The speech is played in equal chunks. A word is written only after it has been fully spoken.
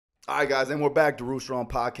All right, guys, and we're back to Daru Strong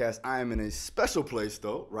Podcast. I am in a special place,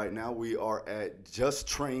 though. Right now, we are at Just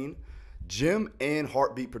Train Gym and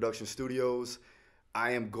Heartbeat Production Studios.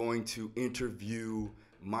 I am going to interview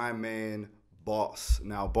my man, Boss.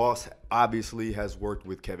 Now, Boss obviously has worked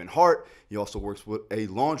with Kevin Hart. He also works with a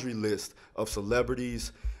laundry list of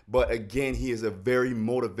celebrities. But again, he is a very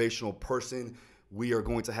motivational person. We are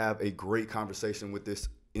going to have a great conversation with this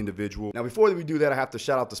individual. Now, before we do that, I have to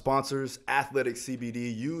shout out the sponsors. Athletic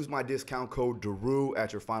CBD. Use my discount code DARU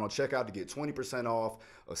at your final checkout to get 20% off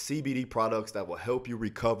of CBD products that will help you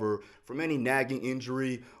recover from any nagging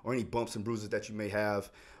injury or any bumps and bruises that you may have.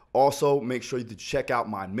 Also, make sure you check out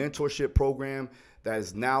my mentorship program that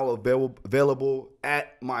is now available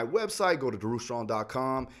at my website. Go to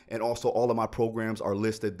darustrong.com, and also all of my programs are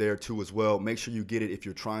listed there too as well. Make sure you get it if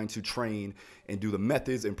you're trying to train and do the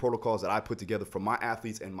methods and protocols that I put together for my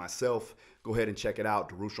athletes and myself. Go ahead and check it out,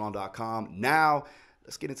 darustrong.com. Now,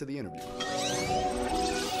 let's get into the interview.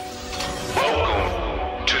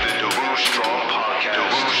 Welcome to the Daru Strong Podcast.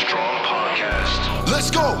 Daru Strong Podcast.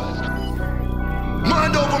 Let's go.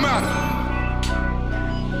 Mind over matter.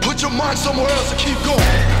 Put your mind somewhere else and keep going.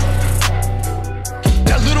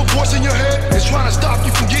 That little voice in your head is trying to stop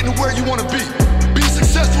you from getting to where you want to be. Be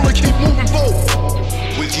successful and keep moving forward.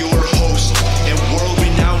 With your host and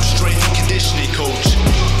world-renowned strength and conditioning coach,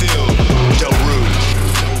 Phil Daru.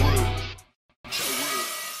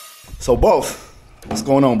 So, Boss, what's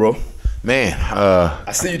going on, bro? Man,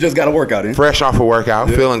 I see you just got a workout in. fresh off a workout,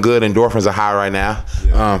 Yeah. feeling good. Endorphins are high right now.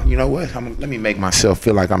 Yeah. You know what? Let me make myself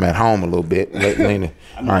feel like I'm at home a little bit. All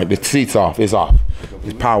right, the seat's off. It's off.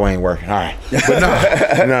 The power ain't working. All right, but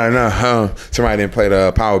no. Somebody didn't play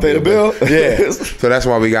the power Pay bill. the bill? Yeah. So that's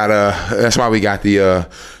why we got the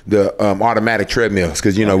automatic treadmills,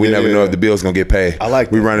 because we never know if the bill's gonna get paid. I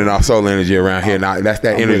like that. We running off solar energy around here. Now that's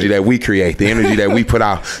that energy that we create, the energy that we put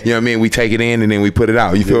out. You know what I mean? We take it in and then we put it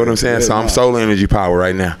out. You feel what I'm saying? So I'm solar energy power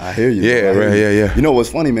right now. I hear you. Yeah, right. Yeah. You know what's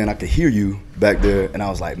funny, man? I could hear you back there, and I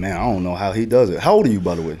was like, man, I don't know how he does it. How old are you,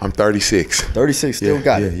 by the way? I'm 36. 36. Still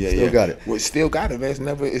got it. Still got it. Well, still got it. It's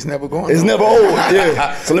never going. It's never old.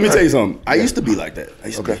 Yeah. So let me tell you something. I used to be like that.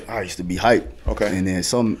 I used to be hype. Okay. And then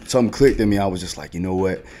something clicked in me. I was just like, you know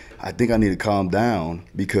what? I think I need to calm down,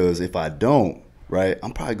 because if I don't, right,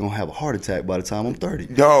 I'm probably gonna have a heart attack by the time I'm 30.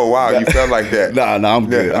 Oh wow, you felt like that? Nah, I'm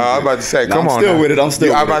good. I was about to say, come on. I'm still with it.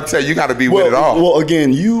 I'm about to say, you got to be with it all. Well,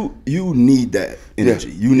 again, you need that energy.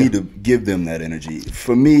 Yeah. You need to give them that energy.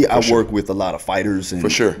 For me, I work with a lot of fighters, and For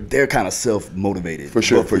sure. they're kind of self-motivated. For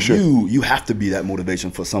sure, But for for sure. you have to be that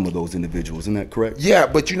motivation for some of those individuals. Isn't that correct? Yeah,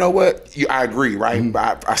 but you know what? I agree, right?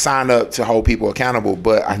 I signed up to hold people accountable,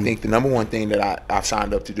 but I think the number one thing that I've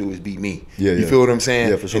signed up to do is be me. You feel what I'm saying?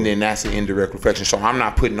 Yeah, for sure. And then that's the indirect reflection. So I'm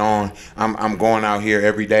not putting on, I'm going out here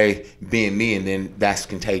every day being me, and then that's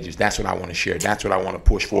contagious. That's what I want to share. That's what I want to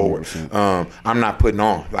push forward. I'm not putting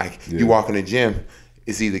on. Like, you walk in the gym,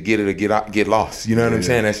 it's either get it or get lost. You know what I'm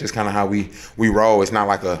saying? That's just kind of how we roll. It's not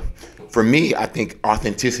like for me, I think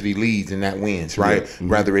authenticity leads and that wins, right? Yeah.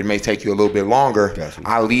 Rather, it may take you a little bit longer. Gotcha.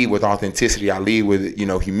 I lead with authenticity. I lead with,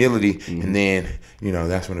 humility. And then,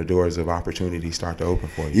 that's when the doors of opportunity start to open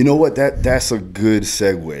for you. You know what? That's a good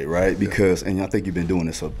segue, right? Because, and I think you've been doing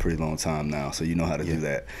this a pretty long time now, so you know how to do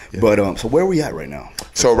that. Yeah. But so where are we at right now?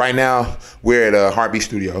 So right now we're at Heartbeat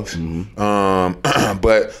Studios,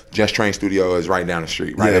 but Just Train Studio is right down the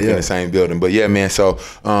street, right up in the same building. But yeah, man. So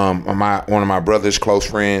one of my brother's close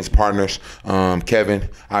friends, partners, Kevin.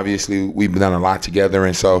 Obviously, we've done a lot together,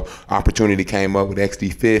 and so opportunity came up with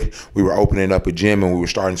XD Fit. We were opening up a gym, and we were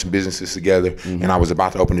starting some businesses together. And I was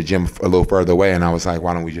about to open the gym a little further away, and I was like,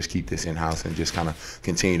 why don't we just keep this in house and just kind of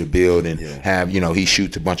continue to build and have, he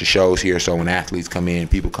shoots a bunch of shows here, so when athletes come in,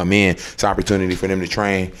 people come in, it's an opportunity for them to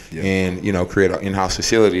train and create an in-house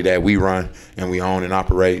facility that we run and we own and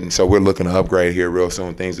operate. And so we're looking to upgrade here real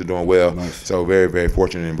soon. Things are doing well. Nice. So very, very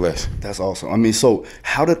fortunate and blessed. That's awesome. I mean, so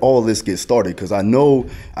how did all this get started? Because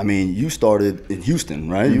you started in Houston,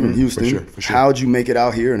 right? You were in Houston. For sure. How'd you make it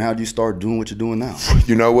out here, and how'd you start doing what you're doing now?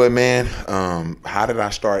 You know what, man? How did I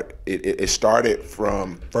start? It started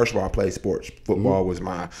from, first of all, I played sports. Football was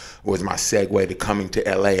my segue to coming to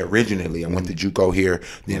LA originally. I went to JUCO here.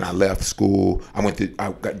 Then I left school. I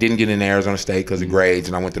didn't get into Arizona State because of grades,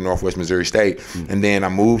 and I went to Northwest Missouri State. And then I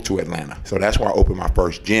moved to Atlanta. So that's where I opened my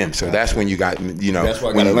first gym. So that's when you got, That's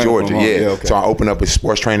where I got when in Atlanta Georgia. from, huh? Yeah. Okay. So I opened up a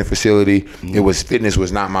sports training facility. Fitness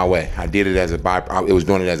was not my way. I did it as it was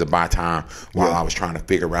doing it as a by time while I was trying to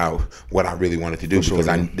figure out what I really wanted to do, because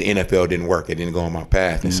the NFL didn't work. It didn't go on my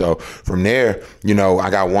path. And so from there, I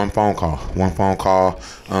got one phone call.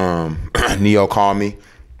 Neo called me.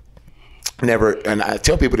 never, and I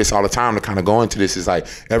tell people this all the time to kind of go into this, is like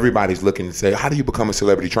everybody's looking to say, how do you become a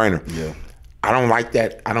celebrity trainer? Yeah. I don't like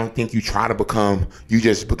that. I don't think you try to become, you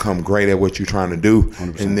just become great at what you're trying to do.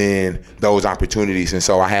 100%. And then those opportunities. And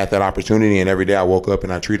so I had that opportunity, and every day I woke up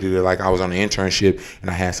and I treated it like I was on an internship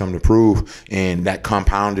and I had something to prove. And that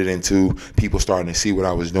compounded into people starting to see what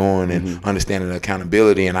I was doing and understanding the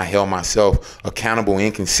accountability. And I held myself accountable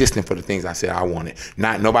and consistent for the things I said I wanted.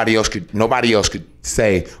 Nobody else could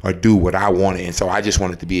say or do what I wanted. And so I just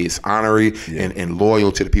wanted to be as honorary and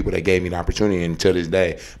loyal to the people that gave me the opportunity. And to this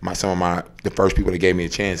day, the first people that gave me a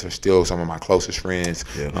chance are still some of my closest friends,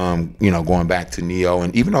 going back to Neo.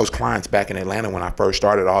 And even those clients back in Atlanta when I first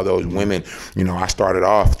started, all those women, I started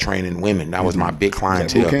off training women. That was my big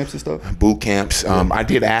clientele. Boot camps and stuff? Boot camps. I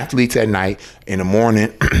did athletes at night. In the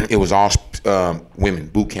morning, it was all women,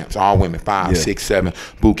 boot camps, all women, 5, 6, 7,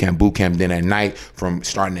 boot camp. Then at night, from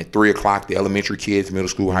starting at 3 o'clock, the elementary kids, middle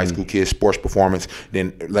school, high school kids, sports performance.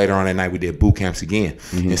 Then later on at night, we did boot camps again.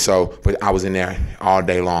 And so, but I was in there all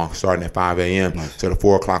day long, starting at 5 a.m. So the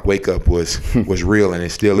 4 o'clock wake up was real, and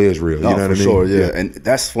it still is real. You know what I mean? Sure, yeah. And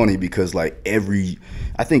that's funny because I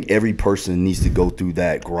think every person needs to go through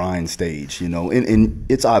that grind stage, and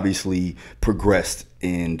it's obviously progressed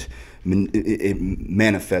and it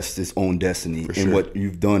manifests its own destiny. And what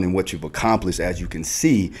you've done and what you've accomplished, as you can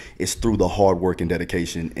see, is through the hard work and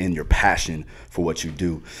dedication and your passion for what you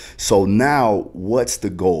do. So now, what's the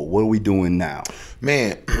goal? What are we doing now?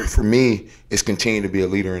 Man, for me, it's continue to be a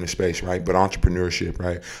leader in the space, right? But entrepreneurship,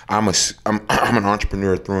 right? I'm an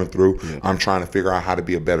entrepreneur through and through. Yeah. I'm trying to figure out how to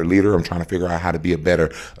be a better leader. I'm trying to figure out how to be a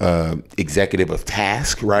better executive of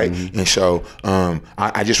task, right? And so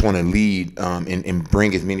I just want to lead and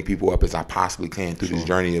bring as many people up as I possibly can through this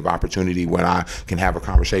journey of opportunity, where I can have a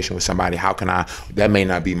conversation with somebody. How can that may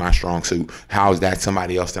not be my strong suit. How is that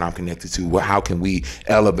somebody else that I'm connected to? How can we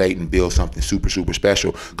elevate and build something super, super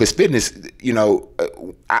special? Because fitness,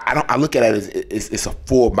 I look at it as it's a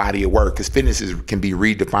full body of work, because fitness can be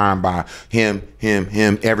redefined by him,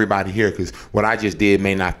 everybody here, because what I just did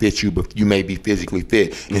may not fit you, but you may be physically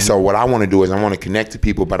fit. And so what I want to do is I want to connect to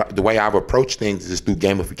people, but the way I've approached things is through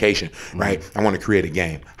gamification, right? I want to create a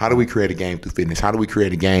game. How do we create a game through fitness? How do we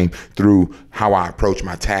create a game through how I approach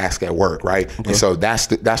my task at work, right? And so that's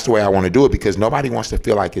the way I want to do it, because nobody wants to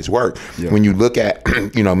feel like it's work. When you look at,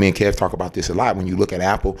 me and Kev talk about this a lot, when you look at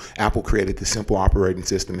Apple created the simple operating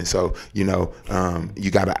system. And so,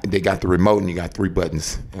 they got the remote and you got 3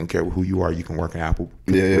 buttons. I don't care who you are, you can work an Apple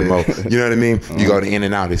remote. You know what I mean? You go to in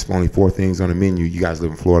and out, it's only 4 things on the menu. You guys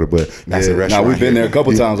live in Florida, but that's a restaurant. Now we've been there a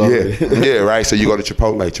couple times already. Right? So you go to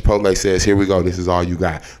Chipotle. Chipotle says, here we go, this is all you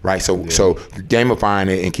got, right? So gamifying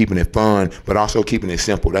it and keeping it fun, but also keeping it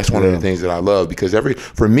simple. That's one of the things that I love, because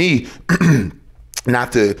for me,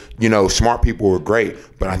 not to, smart people are great,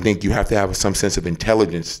 but I think you have to have some sense of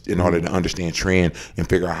intelligence in order to understand trend and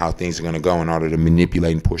figure out how things are going to go in order to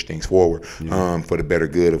manipulate and push things forward for the better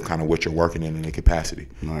good of kind of what you're working in the capacity.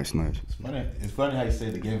 Nice. It's funny how you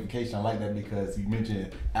say the gamification. I like that, because you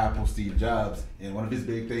mentioned Apple, Steve Jobs, and one of his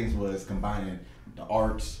big things was combining the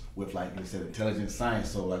arts with, like you said, intelligence, science.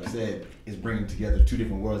 So like you said, it's bringing together 2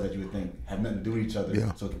 different worlds that you would think have nothing to do with each other,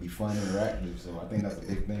 so it can be fun and interactive. So I think that's a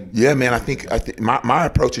big thing. Yeah, man, I think my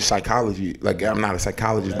approach is psychology. Like, I'm not a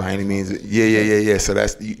psychologist by any means. Yeah. So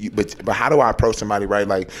that's, but how do I approach somebody, right?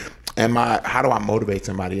 Like, how do I motivate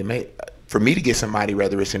somebody? For me to get somebody,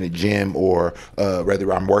 whether it's in a gym or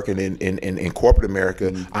whether I'm working in corporate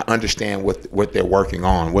America, I understand what they're working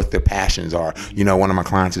on, what their passions are. One of my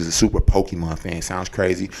clients is a super Pokemon fan. Sounds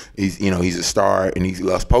crazy. He's a star and he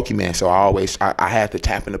loves Pokemon. So I had to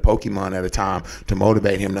tap into Pokemon at a time to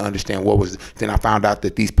motivate him to understand what was. Then I found out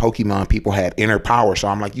that these Pokemon people had inner power. So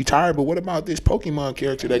I'm like, you tired, but what about this Pokemon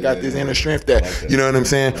character that got this inner strength that, you know what I'm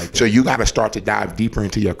saying? So you got to start to dive deeper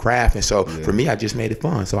into your craft. And so for me, I just made it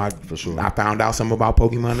fun. So I found out something about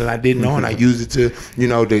Pokemon that I didn't know, and I used it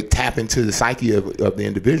to tap into the psyche of the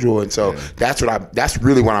individual. And so that's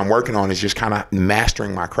really what I'm working on, is just kind of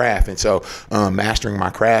mastering my craft. And so mastering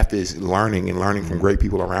my craft is learning from great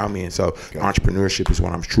people around me. And so entrepreneurship is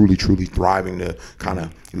what I'm truly, truly thriving to kind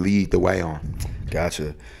of lead the way on.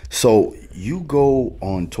 Gotcha. So you go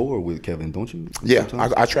on tour with Kevin, don't you? Yeah,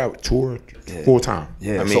 I travel tour full time.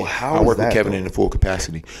 Yeah. I mean, so how I work is that, with Kevin though? in the full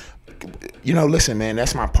capacity. listen, man,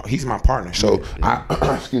 he's my partner. So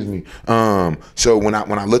excuse me. So when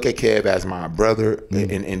I look at Kev as my brother,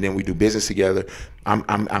 and then we do business together,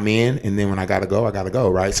 I'm in, and then when I gotta go,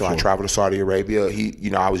 right? So I travel to Saudi Arabia.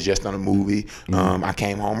 I was just on a movie. I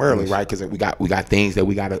came home early, right? Because we got things that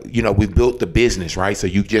we gotta, we built the business, right? So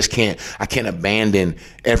I can't abandon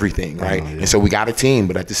everything, right? And so we got a team,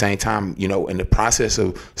 but at the same time, in the process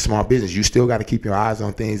of small business, you still got to keep your eyes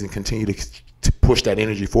on things and continue to push that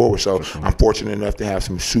energy forward. So I'm fortunate enough to have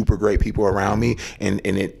some super great people around me, and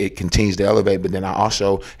it continues to elevate. But then I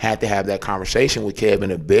also had to have that conversation with Kev in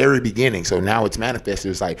the very beginning. So now it's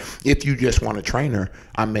manifested. It's like, if you just want a trainer,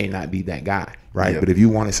 I may not be that guy. Right. But if you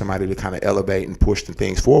wanted somebody to kind of elevate and push the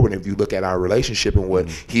things forward, if you look at our relationship and what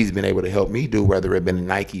he's been able to help me do, whether it been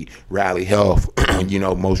Nike, Rally Health,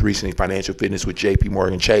 most recently Financial Fitness with JP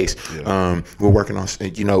Morgan Chase. We're working on,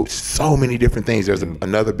 so many different things. There's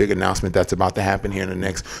another big announcement that's about to happen here in the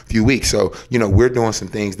next few weeks. So, we're doing some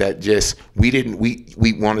things that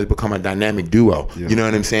we wanted to become a dynamic duo. You know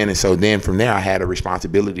what I'm saying? And so then from there, I had a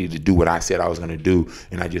responsibility to do what I said I was going to do.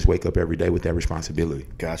 And I just wake up every day with that responsibility.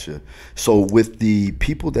 Gotcha. So with the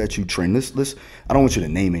people that you train, let's I don't want you to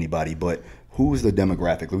name anybody, but who is the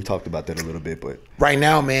demographic? We talked about that a little bit, but right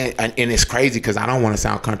now, man, and it's crazy because I don't want to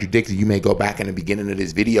sound contradictory. You may go back in the beginning of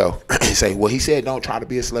this video and say, well, he said don't try to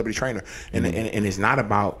be a celebrity trainer. And it's not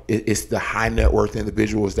about, it's the high net worth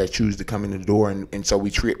individuals that choose to come in the door. And so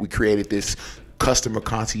we created this customer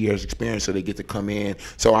concierge experience, so they get to come in.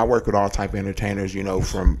 So I work with all type of entertainers,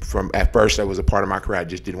 from at first that was a part of my career. I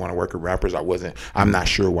just didn't want to work with rappers. I'm not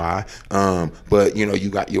sure why. But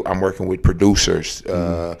I'm working with producers,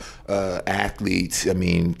 athletes,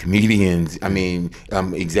 comedians,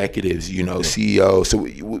 executives, CEOs. So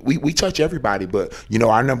we touch everybody, but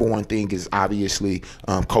our number one thing is obviously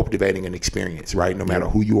cultivating an experience, right? No matter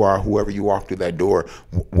who you are, whoever you walk through that door,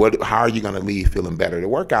 how are you going to leave feeling better? The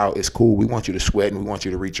workout is cool. We want you to sweat and we want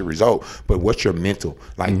you to reach a result, but what's your mental?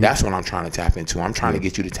 That's what I'm trying to tap into. I'm trying to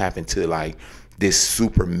get you to tap into this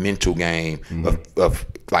super mental game of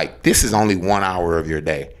this is only 1 hour of your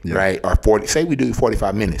day, right? Or say we do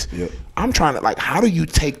 45 minutes. I'm trying to how do you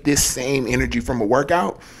take this same energy from a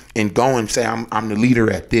workout and go and say I'm the leader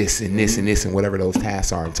at this and this and this and whatever those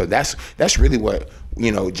tasks are. And so that's really what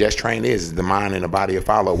Just Train is the mind and the body of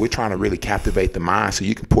follow. We're trying to really captivate the mind so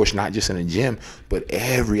you can push not just in the gym, but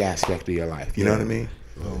every aspect of your life. You know what I mean?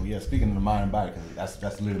 So speaking of the mind and body, because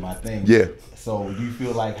that's literally my thing. So do you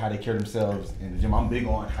feel like how they carry themselves in the gym? I'm big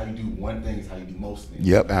on how you do one thing is how you do most things.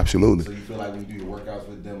 Yep, absolutely. So you feel like when you do your workouts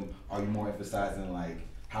with them, are you more emphasizing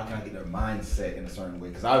how can I get their mindset in a certain way?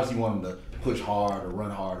 Because obviously you want them to push hard or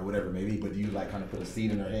run hard or whatever it may be, but do you kind of put a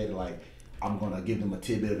seed in their head I'm going to give them a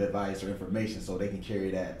tidbit of advice or information so they can carry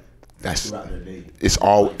that throughout their day? It's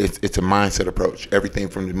a mindset approach. Everything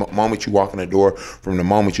from the moment you walk in the door, from the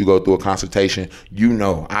moment you go through a consultation,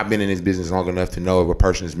 I've been in this business long enough to know if a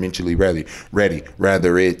person is mentally ready.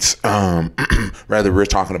 Whether it's whether we're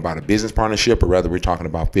talking about a business partnership or whether we're talking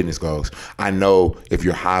about fitness goals. I know if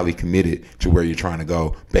you're highly committed to where you're trying to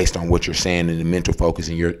go based on what you're saying and the mental focus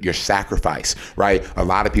and your sacrifice, right? A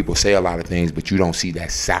lot of people say a lot of things, but you don't see that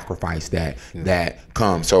sacrifice that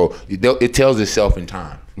comes. So it tells itself in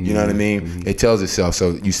time. You know what I mean? It tells itself.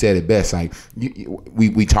 So you said it best.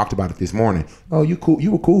 We talked about it this morning. Oh, you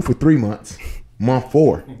were cool for 3 months. Month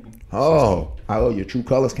 4. Oh, your true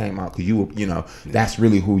colors came out because that's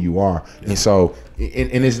really who you are. And so,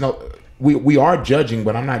 and there's we are judging,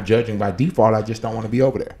 but I'm not judging by default. I just don't want to be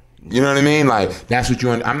over there. You know what I mean? That's what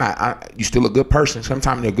you're you're still a good person.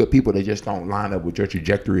 Sometimes they're good people. They just don't line up with your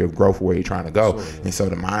trajectory of growth where you're trying to go. And so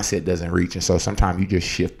the mindset doesn't reach. And so sometimes you just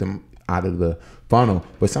shift them out of the funnel.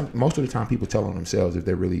 But most of the time people tell on themselves if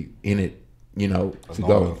they're really in it, to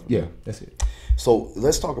go. Yeah, that's it. So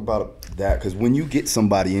let's talk about that, because when you get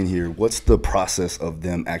somebody in here, what's the process of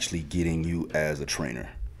them actually getting you as a trainer?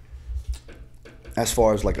 As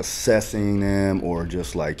far as assessing them or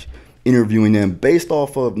just interviewing them based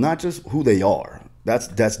off of not just who they are. That's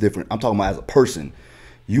different. I'm talking about as a person.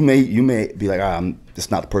 You may be like,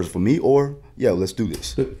 it's not the person for me, or let's do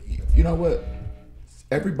this. You know what?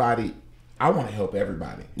 Everybody, I want to help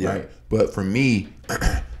everybody, right? But for me,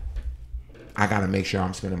 I got to make sure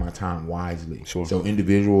I'm spending my time wisely. Sure. So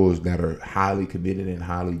individuals that are highly committed and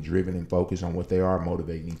highly driven and focused on what they are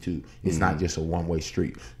motivate me too. It's not just a one-way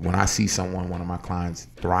street. When I see one of my clients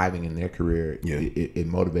thriving in their career, it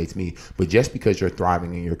motivates me. But just because you're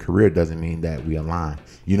thriving in your career doesn't mean that we align.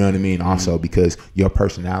 You know what I mean? Also, because your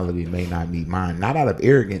personality may not meet mine. Not out of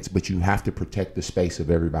arrogance, but you have to protect the space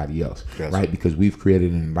of everybody else, right? Because we've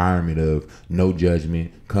created an environment of no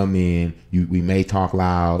judgment. Come in, we may talk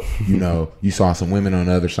loud, you saw some women on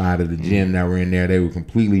the other side of the gym that were in there. They were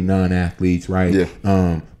completely non-athletes, right?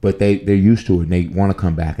 Yeah. But they're used to it. And they want to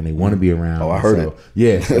come back and they want to be around. Oh, I heard it.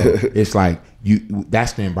 Yeah, so it's like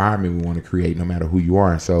that's the environment we want to create no matter who you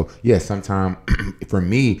are. And so, yeah, sometimes for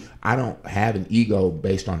me, I don't have an ego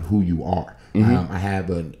based on who you are.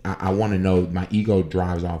 I want to know, my ego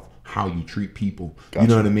drives off how you treat people. Gotcha. You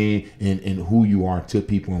know what I mean? And who you are to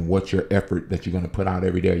people and what's your effort that you're going to put out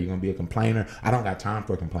every day. You're going to be a complainer. I don't got time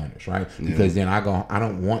for complainers, right? Because then I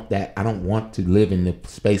don't want that. I don't want to live in the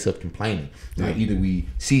space of complaining. Like either we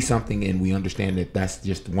see something and we understand that that's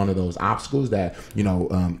just one of those obstacles that, I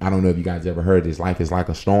don't know if you guys ever heard this, life is like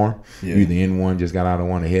a storm. You're either in one, just got out of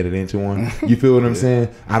one, and headed into one. You feel what I'm saying?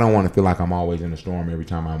 I don't want to feel like I'm always in a storm every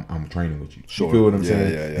time I'm training with you. Sure. You feel what I'm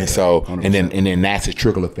saying? Yeah. And so, 100%. and then that's a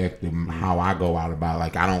trickle effect of how I go out about,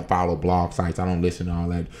 like, I don't follow blog sites. I don't listen to all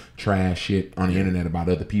that trash shit on the internet about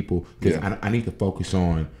other people, because I need to focus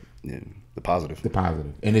on the positive.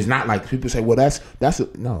 And it's not like people say, well, that's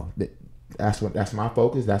my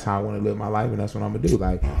focus. That's how I want to live my life, and that's what I'm gonna do.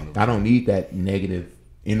 Like, I don't need that negative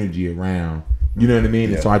energy around. You know what I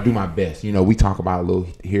mean? And so I do my best. We talk about a little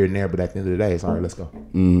here and there, but at the end of the day, it's all right. Let's go.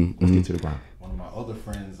 Let's get to the ground. One of my other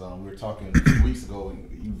friends, we were talking 2 weeks ago, and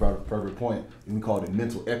you brought up a perfect point, and we called it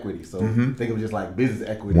mental equity. So think of it just like business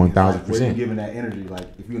equity. 1,000%. Like, where you're giving that energy. Like,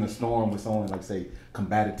 if you're in a storm with someone, like, say,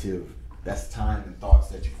 combative, that's time and thoughts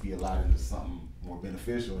that you feel out into something more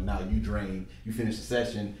beneficial. And now you finish the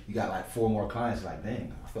session, you got like 4 more clients. Like,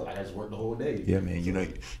 dang, I feel like I just worked the whole day. Yeah, man.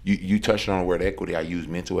 You touched on the word equity. I use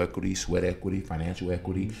mental equity, sweat equity, financial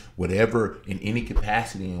equity, whatever, in any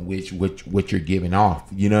capacity in which what you're giving off.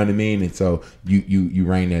 You know what I mean? And so you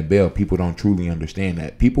ring that bell. People don't truly understand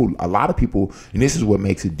that. A lot of people, and this is what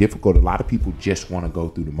makes it difficult, a lot of people just want to go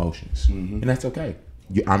through the motions. And that's okay.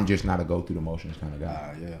 I'm just not a go through the motions kind of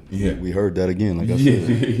guy. Yeah. We heard that again, like I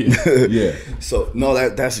said. Yeah. So no,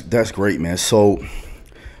 that's great, man. So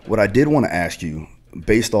what I did want to ask you,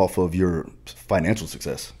 based off of your financial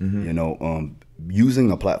success,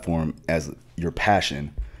 using a platform as your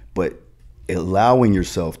passion, but allowing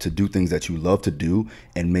yourself to do things that you love to do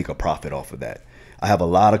and make a profit off of that. I have a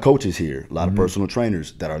lot of coaches here, a lot of personal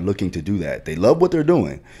trainers that are looking to do that. They love what they're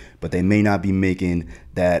doing, but they may not be making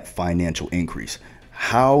that financial increase.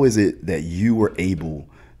 How is it that you were able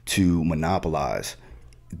to monopolize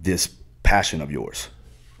this passion of yours?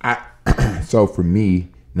 So for me,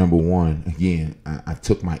 number one, again, I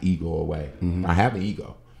took my ego away. I have an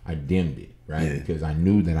ego. I dimmed it, right? Yeah. Because I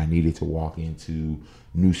knew that I needed to walk into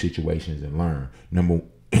new situations and learn.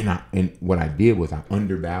 And what I did was I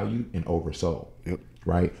undervalued and oversold. Yep.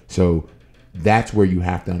 Right? So that's where you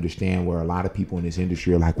have to understand where a lot of people in this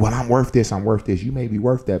industry are like, well, I'm worth this. You may be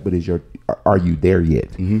worth that, but are you there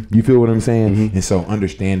yet? You feel what I'm saying? And so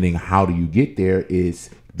understanding how do you get there is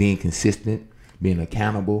being consistent, being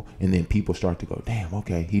accountable, and then people start to go, damn,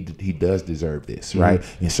 okay, he does deserve this, right?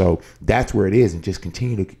 And so that's where it is, and just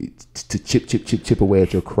continue to chip away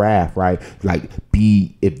at your craft, right? Like,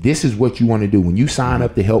 if this is what you want to do, when you sign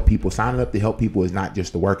up to help people, signing up to help people is not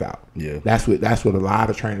just a workout. Yeah, that's what a lot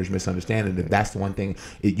of trainers misunderstand, and that's the one thing.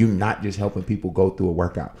 You're not just helping people go through a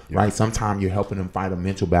workout, right? Sometimes you're helping them fight a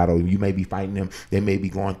mental battle. You may be fighting them. They may be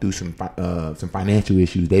going through some financial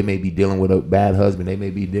issues. They may be dealing with a bad husband. They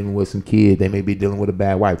may be dealing with some kids. They may be dealing with a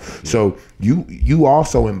bad wife. So you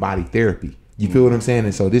also embody therapy. You feel what I'm saying?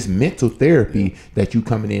 And so this mental therapy that you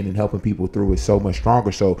coming in and helping people through is so much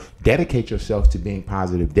stronger. So dedicate yourself to being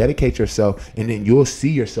positive. Dedicate yourself, and then you'll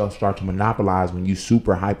see yourself start to monopolize when you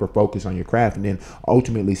super hyper focus on your craft, and then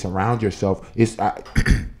ultimately surround yourself.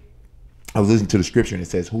 I was listening to the scripture, and it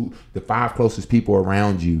says, "Who the 5 closest people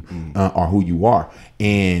around you are who you are."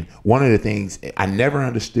 And one of the things I never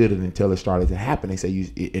understood it until it started to happen. They say,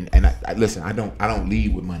 listen, I don't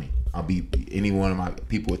lead with money. I'll be any one of my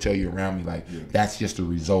people will tell you around me like that's just a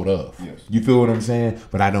result of. Yes. You feel what I'm saying?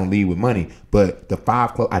 But I don't lead with money. But the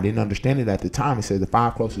 5 I didn't understand it at the time. It said the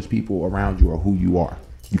 5 closest people around you are who you are.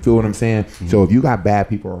 You feel what I'm saying? So if you got bad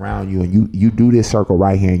people around you, and you do this circle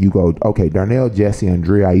right here, and you go, okay, Darnell, Jesse,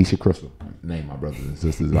 Andrea, Aisha, Crystal. Name my brothers and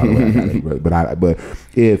sisters, by the way. But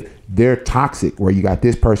if they're toxic, where you got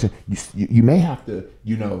this person, you may have to,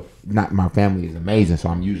 not my family is amazing, so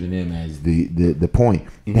I'm using them as the point.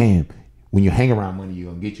 Damn, when you hang around money, you're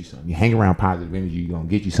gonna get you something. You hang around positive energy, you're gonna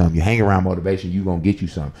get you something. You hang around motivation, you're gonna get you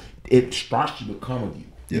something. It starts to become of you.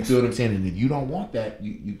 You feel what I'm saying? And if you don't want that,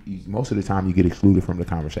 you most of the time you get excluded from the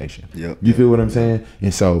conversation. Yep. You feel what I'm saying?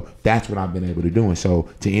 And so that's what I've been able to do. And so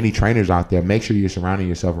to any trainers out there, make sure you're surrounding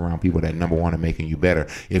yourself around people that, number one, are making you better.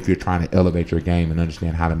 If you're trying to elevate your game and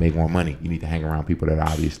understand how to make more money, you need to hang around people that are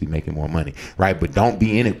obviously making more money, right? But don't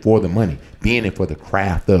be in it for the money. Be in it for the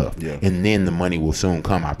craft of. Yeah. And then the money will soon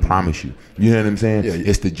come. I promise you. You know what I'm saying? Yeah.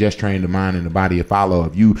 It's to just train the mind and the body to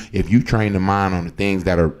follow. If you train the mind on the things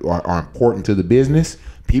that are important to the business,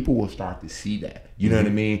 people will start to see that. You know what I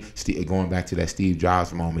mean? Going back to that Steve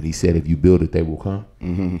Jobs moment, he said, if you build it, they will come.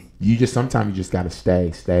 Sometimes you just got to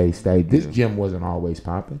stay. This gym wasn't always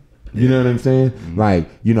popping. You know what I'm saying?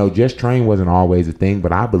 Like, Just Train wasn't always a thing,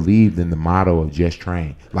 but I believed in the motto of Just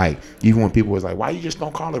Train. Like, even when people was like, why you just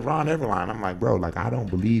don't call it Ron Everline? I'm like, bro, like, I don't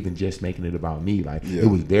believe in just making it about me. Like, it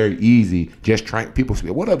was very easy. Just Train. People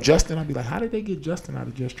say, what up, Justin? I'd be like, how did they get Justin out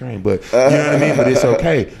of Just Train? But, you know what I mean? But it's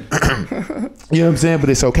okay. You know what I'm saying? But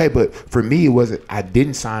it's okay. But for me, I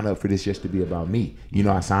didn't sign up for this just to be about me.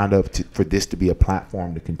 I signed up for this to be a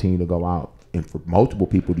platform to continue to go out and for multiple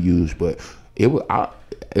people to use. But it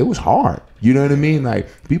was hard. You know what I mean? Like,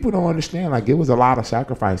 people don't understand. Like, it was a lot of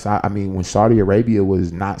sacrifice. I mean, when Saudi Arabia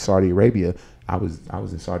was not Saudi Arabia, I was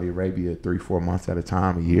in Saudi Arabia 3-4 months at a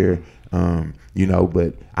time, a year.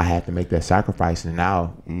 But I had to make that sacrifice. And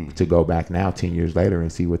now to go back now 10 years later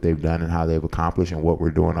and see what they've done and how they've accomplished and what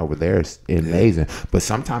we're doing over there is amazing. But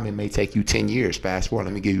sometimes it may take you 10 years. Fast forward.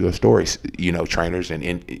 Let me give you a story. Trainers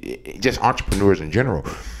and just entrepreneurs in general.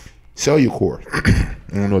 CellUcore.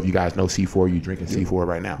 I don't know if you guys know C4. You drinking C4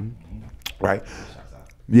 right now, right?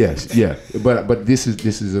 Yes, yeah. But this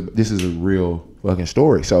is a real fucking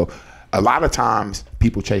story. So a lot of times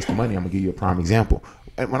people chase the money. I'm gonna give you a prime example.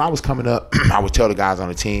 And when I was coming up, I would tell the guys on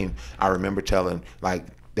the team. I remember telling, like,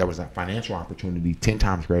 there was a financial opportunity 10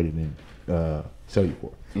 times greater than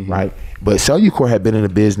CellUcore, right? But CellUcore had been in the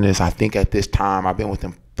business. I think at this time I've been with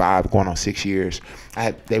them 5 going on 6 years.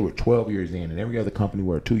 They were 12 years in, and every other company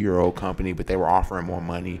were a 2-year-old company, but they were offering more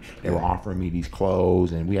money. They were offering me these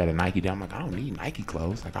clothes, and we had a Nike deal. I'm like, I don't need Nike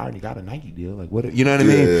clothes. Like, I already got a Nike deal. Like, what? You know what I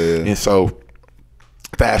mean? Yeah. And so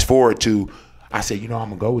fast forward to, I said, I'm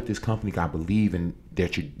gonna go with this company. I believe in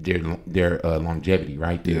their longevity,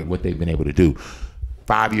 right? What they've been able to do.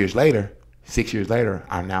 5 years later, 6 years later,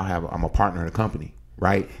 I'm a partner in the company,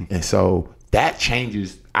 right? And so that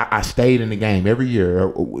changes. I stayed in the game every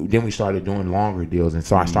year. Then we started doing longer deals. And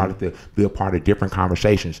so I started to be a part of different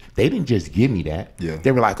conversations. They didn't just give me that. Yeah.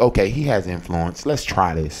 They were like, okay, he has influence. Let's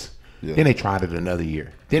try this. Yeah. Then they tried it another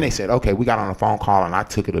year. Then they said, okay, we got on a phone call, and I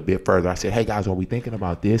took it a bit further. I said, hey guys, are we thinking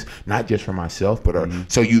about this? Not just for myself, but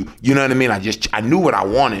so you know what I mean? I knew what I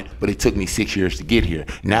wanted, but it took me 6 years to get here.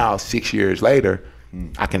 Now 6 years later,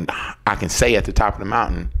 I can say at the top of the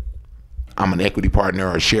mountain, I'm an equity partner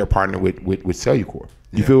or a share partner with CellUcore.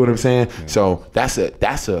 You feel what I'm saying? Yeah. So that's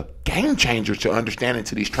a game changer to understanding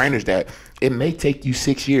to these trainers that it may take you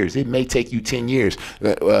 6 years. It may take you 10 years.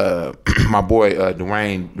 My boy,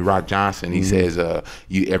 Dwayne The Rock Johnson, he says,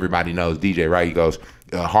 everybody knows DJ, right? He goes,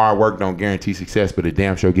 hard work don't guarantee success, but it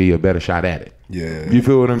damn sure give you a better shot at it. Yeah. You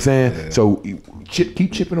feel what I'm saying? Yeah. So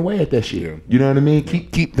keep chipping away at that shit. Yeah. You know what I mean?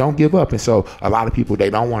 Keep don't give up. And so a lot of people, they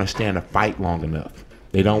don't want to stand a fight long enough.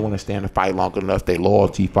 They don't want to stand a fight long enough. Their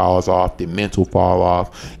loyalty falls off. Their mental fall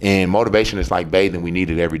off. And motivation is like bathing. We need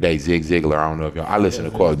it every day. Zig Ziglar. I don't know if y'all. I listen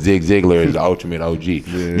to quote. Zig Ziglar is the ultimate OG.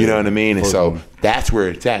 You know what I mean? And so that's where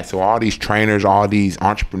it's at. So all these trainers, all these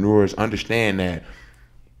entrepreneurs understand that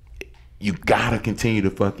you gotta continue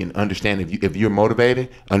to fucking understand if you're motivated,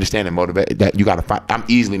 understand that you gotta fight. I'm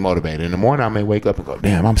easily motivated. In the morning I may wake up and go,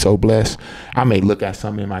 damn, I'm so blessed. I may look at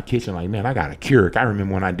something in my kitchen like, man, I got a Keurig. I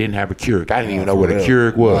remember when I didn't have a Keurig. I didn't even know what a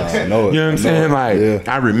Keurig was. You know what I'm saying? Like,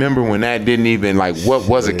 I remember when that didn't even, like, what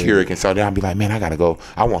was a Keurig? And so then I'd be like, man, I gotta go.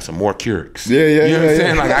 I want some more Keurigs. You know what I'm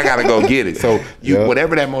saying? Like, I gotta go get it. So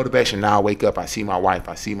whatever that motivation, now I wake up, I see my wife,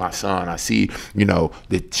 I see my son, I see,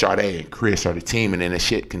 the Sade and Chris or the team, and then the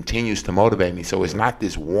shit continues to motivate me. So it's not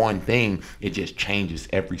this one thing, it just changes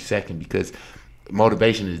every second because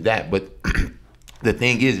motivation is that. But the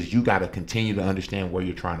thing is you got to continue to understand where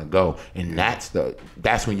you're trying to go, and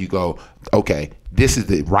that's when you go, okay, this is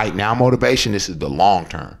the right now motivation, this is the long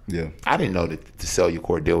term. I didn't know that the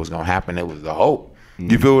CellUcore deal was gonna happen. It was the hope.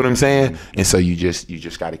 You feel what I'm saying? And so you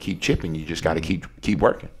just got to keep chipping. You just got to keep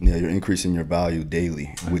working. Yeah, you're increasing your value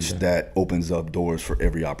daily, which that opens up doors for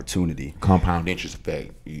every opportunity. Compound interest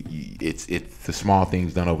effect. It's the small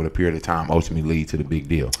things done over the period of time ultimately lead to the big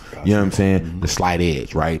deal. Gotcha. You know what I'm saying? The slight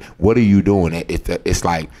edge, right? What are you doing? It's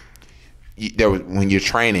like when you're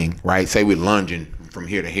training, right? Say we're lunging from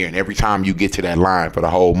here to here. And every time you get to that line for the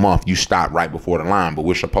whole month, you stop right before the line. But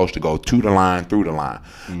we're supposed to go to the line, through the line.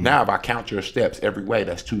 Now, if I count your steps every way,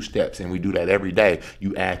 that's 2 steps. And we do that every day.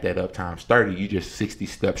 You add that up times 30, you just 60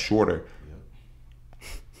 steps shorter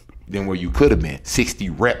than where you could have been. 60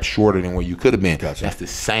 reps shorter than where you could have been. Gotcha. That's the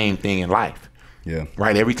same thing in life. Yeah.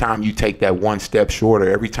 Right? Every time you take that 1 step shorter,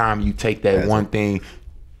 every time you take that one thing,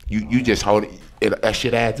 you just hold it. That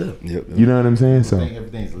shit adds up. Yep. You know what I'm saying? So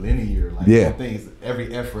everything's linear. Like some things,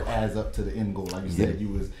 every effort adds up to the end goal. Like you said, you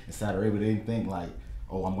was in Saudi Arabia, they didn't think like,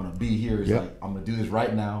 oh, I'm gonna be here. It's like I'm gonna do this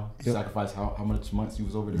right now. Sacrifice how much months you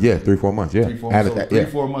was over there? 3-4 months. Yeah,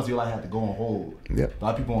 3-4 months. You like have to go on hold. Yeah, a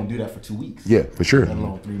lot of people won't do that for 2 weeks. Yeah, for sure. Let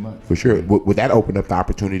alone 3 months. For sure. Would that open up the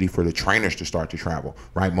opportunity for the trainers to start to travel?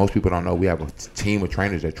 Right. Most people don't know we have a team of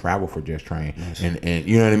trainers that travel for Just Train, and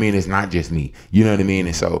you know what I mean. It's not just me. You know what I mean.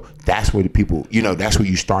 And so that's where the people. You know, that's where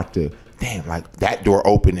you start to. Damn, like that door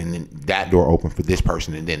open and then that door open for this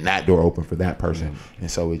person and then that door open for that person.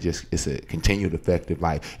 And so it's a continued effect of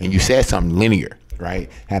like, and you said something linear,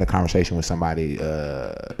 right? Had a conversation with somebody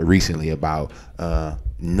recently about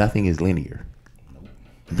nothing is linear.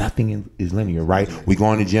 Nothing is linear, right? We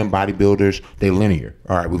go in the gym, bodybuilders, they linear.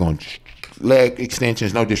 All right, we're going leg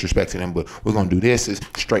extensions, no disrespect to them, but we're going to do this is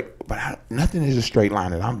straight. But nothing is a straight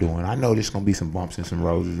line that I'm doing. I know there's going to be some bumps and some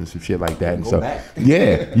roses and some shit like that. And so,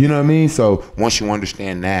 yeah, you know what I mean? So once you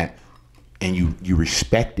understand that and you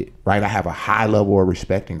respect it, right? I have a high level of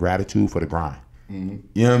respect and gratitude for the grind. You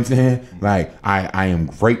know what I'm saying? Like I am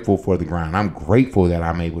grateful for the grind. I'm grateful that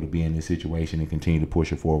I'm able to be in this situation and continue to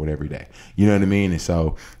push it forward every day. You know what I mean? And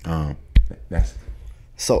so that's.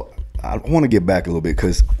 So I want to get back a little bit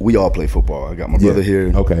because we all play football. I got my brother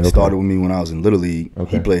here. Okay. Started with me when I was in Little League.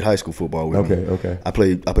 He played high school football with me. Okay. I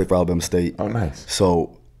played for Alabama State. Oh, nice.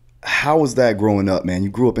 So how was that growing up, man?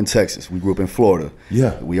 You grew up in Texas. We grew up in Florida.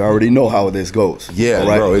 Yeah. We already know how this goes. Yeah,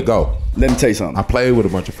 right? Bro, it go. Let me tell you something. I played with a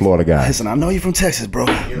bunch of Florida guys. Listen, I know you're from Texas, bro.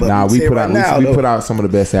 But nah, we put out some of the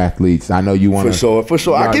best athletes. I know you want to. For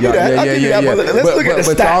sure. I'll give you that. I'll give you that. But let's look at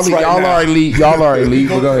the stats right now. Y'all are elite.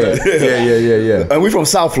 But go ahead. Yeah. And we from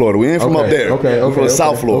South Florida. We ain't from up there. We're from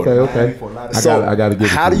South Florida. Okay. So I got to get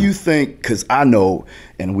how do you think, because I know,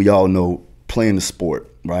 and we all know, playing the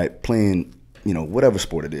sport, right? Playing, whatever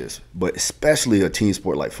sport it is, but especially a team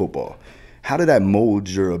sport like football. How did that mold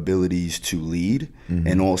your abilities to lead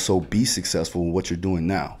and also be successful in what you're doing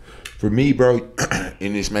now? For me, bro,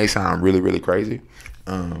 and this may sound really, really crazy.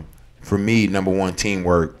 For me, number one,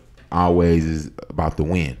 teamwork always is about the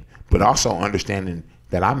win, but also understanding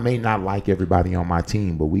that I may not like everybody on my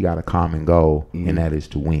team, but we got a common goal, and that is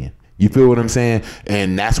to win. You feel what I'm saying?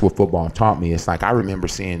 And that's what football taught me. It's like I remember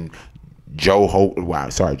seeing Joe Holt. Wow,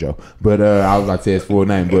 sorry, Joe. But I was about to say his full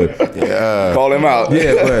name, but call him out.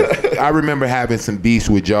 Yeah, but I remember having some beefs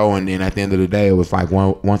with Joe, and then at the end of the day, it was like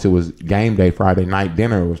once it was game day, Friday night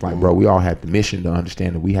dinner, it was like, bro, we all had the mission to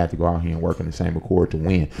understand that we had to go out here and work in the same accord to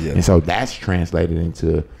win. Yeah. And so that's translated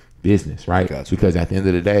into business, right? Gotcha. Because at the end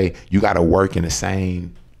of the day, you got to work in the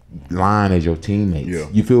same line as your teammates. Yeah.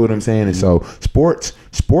 You feel what I'm saying? And so sports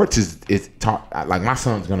is taught, like my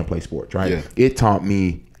son's gonna play sports, right? Yeah. It taught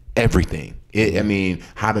me everything. I mean,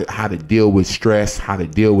 how to deal with stress, how to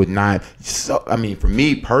deal with not. So, I mean, for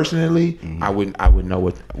me personally, I would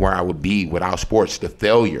know where I would be without sports. The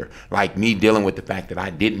failure, like me dealing with the fact that I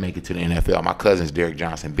didn't make it to the NFL. My cousins, Derek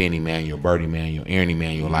Johnson, Benny Manuel, Bertie Manuel, Aaron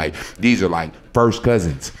Emanuel, like these are like first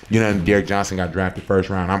cousins. You know, and Derek Johnson got drafted first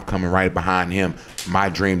round. I'm coming right behind him. My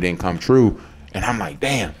dream didn't come true, and I'm like,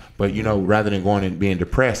 damn. But, rather than going and being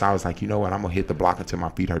depressed, I was like, you know what? I'm going to hit the block until my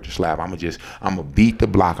feet hurt the slab. I'm going to beat the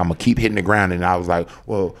block. I'm going to keep hitting the ground. And I was like,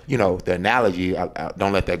 well, the analogy,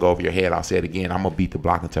 don't let that go over your head. I'll say it again. I'm going to beat the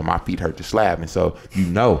block until my feet hurt the slab. And so,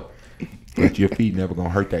 that your feet never going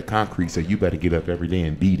to hurt that concrete. So you better get up every day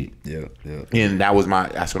and beat it. Yeah. And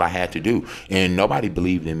that's what I had to do. And nobody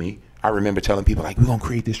believed in me. I remember telling people, like, we're going to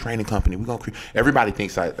create this training company. Everybody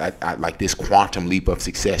thinks I like this quantum leap of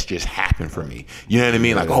success just happened for me. You know what I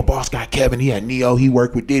mean? Like, oh, boss got Kevin. He had Neo. He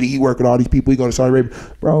worked with Diddy. He worked with all these people. He go to Saudi Arabia.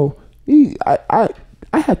 Bro, I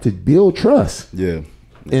had to build trust. Yeah.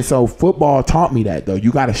 And so football taught me that, though.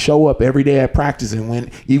 You got to show up every day at practice.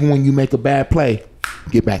 And even when you make a bad play,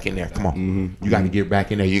 get back in there. Come on. You got to get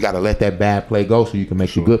back in there. You got to let that bad play go so you can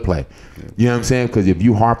make the good play. Yeah. You know what I'm saying? Because if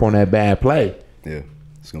you harp on that bad play,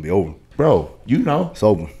 it's going to be over. Bro, it's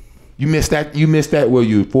over. You missed that. Were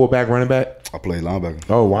you fullback, running back? I played linebacker.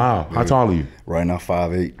 Oh wow! How tall are you? Right now,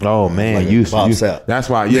 5'8". Oh man, like that's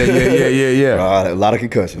why. Yeah. A lot of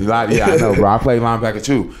concussions. Yeah, I know, bro. I played linebacker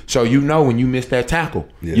too. So when you missed that tackle,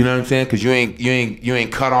 you know what I'm saying? Because you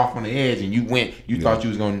ain't cut off on the edge, and you thought you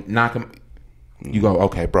was gonna knock him. You go,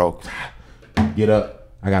 okay, bro. get up,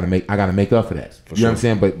 I gotta make up for that. You know what I'm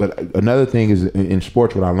saying? But another thing is in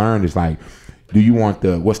sports, what I learned is like, do you want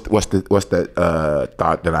the what's the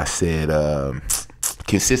thought that I said?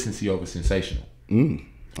 Consistency over sensational.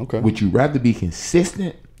 Okay. Would you rather be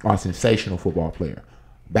consistent or a sensational football player,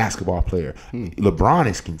 basketball player? LeBron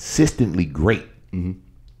is consistently great,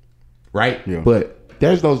 right? Yeah. But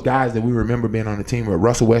there's those guys that we remember being on the team where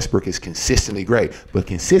Russell Westbrook is consistently great, but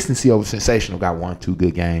consistency over sensational. Got 1-2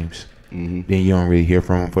 good games. Then you don't really hear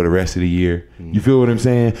from him for the rest of the year. You feel what I'm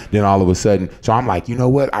saying? Then all of a sudden, so I'm like, you know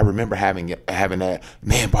what? I remember having that,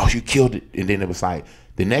 man, boss, you killed it. And then it was like,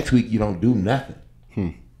 the next week you don't do nothing.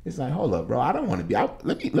 It's like, hold up, bro. I don't want to be out.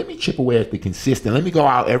 Let me chip away at the consistent. Let me go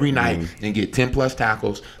out every night and get 10 plus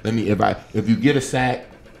tackles. Let me if you get a sack,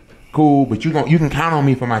 cool. But you can count on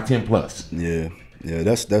me for my 10 plus. Yeah,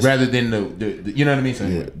 that's rather than the you know what I mean. So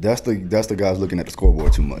yeah, that's the guys looking at the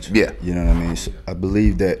scoreboard too much. Yeah, you know what I mean. So I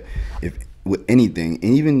believe that if with anything,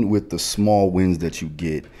 and even with the small wins that you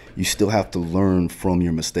get, you still have to learn from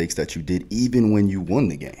your mistakes that you did, even when you won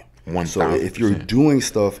the game. 1,000%. So if you're doing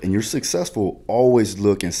stuff and you're successful, always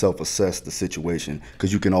look and self-assess the situation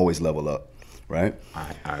because you can always level up, right?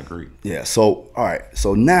 I agree. Yeah. So all right.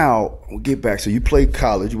 So now we'll get back. So you played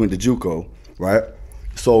college. You went to JUCO, right?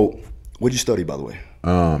 So what'd you study, by the way?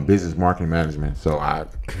 Business marketing management. So I.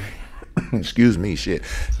 Excuse me, shit.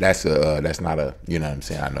 That's not a, you know what I'm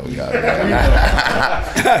saying? I know y'all.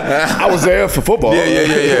 I was there for football. Yeah.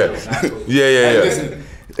 Listen,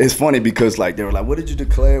 it's funny because like they were like, "What did you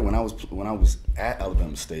declare?" When I was at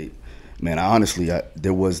Alabama State, man,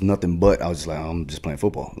 there was nothing but I was just like, I'm just playing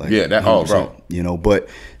football. Like, bro. You know, but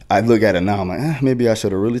I look at it now, I'm like, maybe I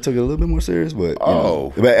should have really took it a little bit more serious. But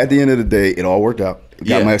but at the end of the day, it all worked out.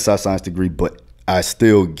 Got my exercise science degree, but I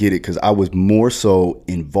still get it because I was more so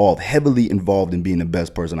heavily involved in being the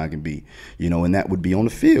best person I can be, you know, and that would be on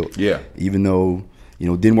the field. Yeah. Even though, you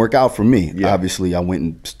know, it didn't work out for me. Yeah. Obviously, I went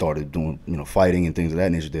and started doing, you know, fighting and things of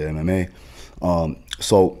that nature, did MMA.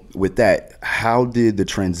 So with that, how did the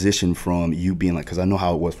transition from you being like, because I know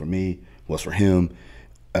how it was for me, was for him,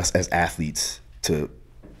 as athletes to,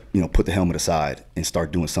 you know, put the helmet aside and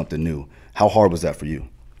start doing something new. How hard was that for you?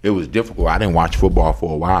 It was difficult. I didn't watch football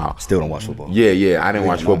for a while. Still don't watch football? Yeah. I didn't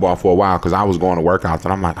watch football for a while because I was going to workouts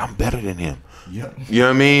and I'm like, I'm better than him. Yeah. You know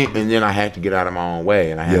what I mean? And then I had to get out of my own way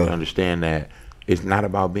and I had to understand that it's not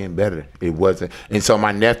about being better. It wasn't. And so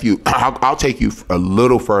my nephew, I'll take you a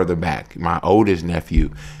little further back. My oldest nephew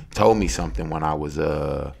told me something when I was,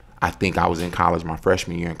 I think I was in college, my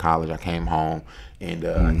freshman year in college. I came home and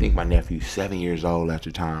I think my nephew's 7 years old at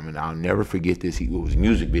the time. And I'll never forget this. It was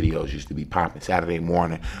music videos used to be popping. Saturday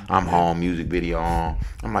morning, I'm home, music video on.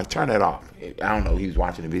 I'm like, turn that off. I don't know. He was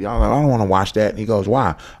watching the video. I was like, I don't want to watch that. And he goes,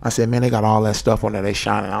 why? I said, man, they got all that stuff on there. They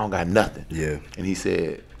shining. I don't got nothing. Yeah. And he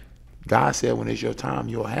said, God said when it's your time,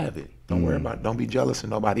 you'll have it. Don't worry about it. Don't be jealous of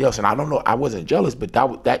nobody else. And I don't know, I wasn't jealous, but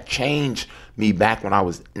that changed me back when I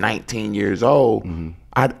was 19 years old.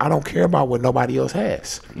 I don't care about what nobody else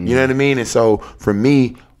has. You know what I mean? And so for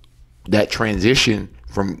me, that transition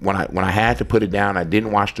from when I had to put it down, I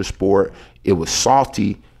didn't watch the sport, it was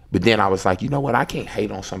salty. But then I was like, you know what? I can't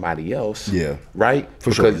hate on somebody else. Yeah. Right?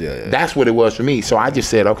 For sure. Yeah. That's what it was for me. So I just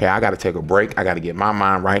said, okay, I got to take a break. I got to get my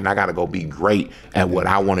mind right, and I got to go be great at what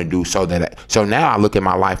I want to do. So now I look at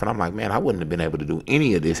my life and I'm like, man, I wouldn't have been able to do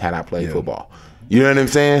any of this had I played football. You know what I'm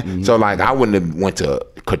saying? So like I wouldn't have went to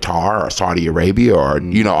Qatar or Saudi Arabia or,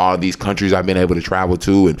 you know, all these countries I've been able to travel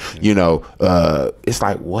to. And, you know, it's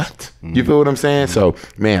like, what? You feel what I'm saying? So,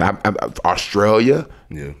 man, Australia.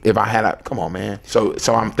 Yeah. If I had come on, man. So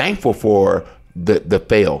I'm thankful for the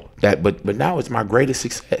fail but now it's my greatest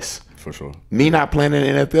success. For sure. Me not playing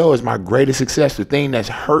in the NFL is my greatest success. The thing that's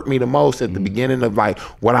hurt me the most at the beginning of like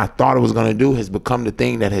what I thought it was going to do has become the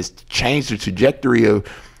thing that has changed the trajectory of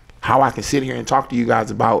how I can sit here and talk to you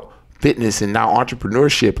guys about fitness and now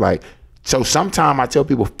entrepreneurship. Like, so sometimes I tell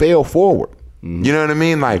people fail forward. You know what I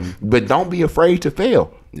mean? Like, but don't be afraid to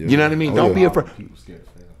fail. Yeah. You know what I mean? Don't be afraid. People scared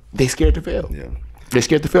to fail. They scared to fail. Yeah. They're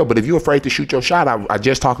scared to fail. But if you're afraid to shoot your shot, I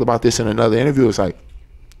just talked about this in another interview. It's like,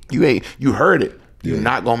 you heard it. You're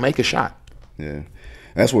not gonna make a shot. Yeah,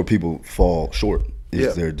 that's where people fall short.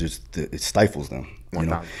 They're just it stifles them. You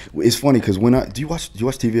know, it's funny because do you watch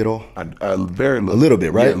TV at all? Very little. A little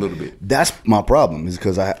bit, right? Yeah, a little bit. That's my problem is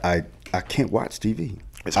because I can't watch TV.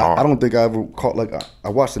 It's hard. I don't think I ever caught like I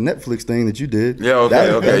watched the Netflix thing that you did. Yeah,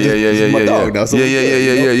 okay, my dog now, so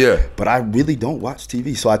yeah. But I really don't watch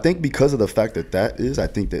TV. So I think because of the fact that I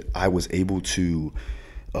think that I was able to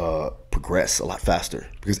progress a lot faster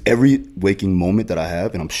because every waking moment that I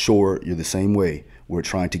have, and I'm sure you're the same way, we're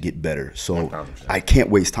trying to get better. So 100%. I can't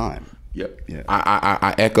waste time. Yep. Yeah.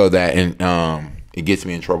 I echo that, and it gets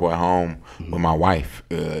me in trouble at home with my wife,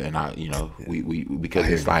 and we because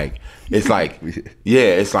it's like,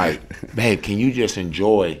 babe, can you just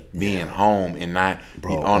enjoy being home and not be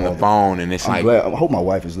on the phone? And it's I'm glad. I hope my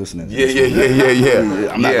wife is listening. Yeah.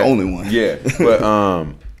 I'm not the only one. Yeah,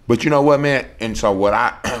 but you know what, man? And so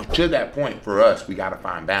to that point for us, we got to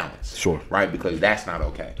find balance. Sure. Right, because that's not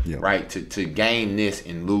okay. Yeah. Right, to gain this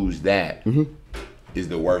and lose that is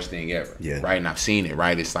the worst thing ever. Yeah. Right, and I've seen it.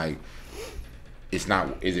 Right, it's like, it's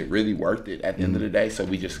not. Is it really worth it at the end of the day? So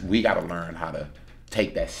we got to learn how to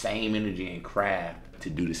take that same energy and craft to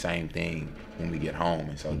do the same thing when we get home.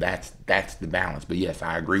 And so that's the balance. But yes,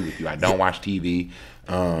 I agree with you. I don't watch TV.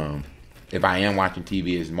 If I am watching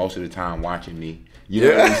TV, it's most of the time watching me. You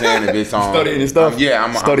know what I'm saying? If it's on studying and stuff.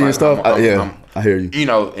 I'm studying stuff. I hear you. You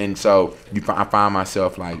know, and so I find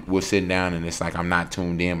myself like, we're sitting down and it's like I'm not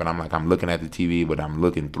tuned in, but I'm looking at the TV, but I'm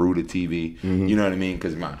looking through the TV. You know what I mean?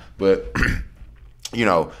 You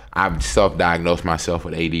know, I've self-diagnosed myself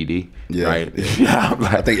with ADD, right? Yeah.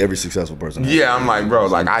 I think every successful person has. Yeah, I'm like, bro,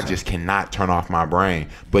 like I just cannot turn off my brain.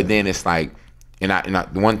 But then it's like, and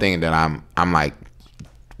the one thing that I'm like,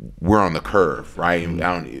 we're on the curve, right?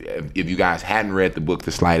 If you guys hadn't read the book,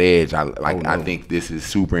 The Slight Edge, I think this is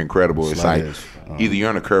super incredible. It's like either you're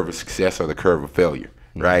on the curve of success or the curve of failure,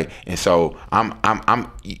 right? And so I'm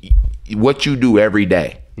what you do every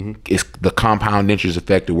day. It's the compound interest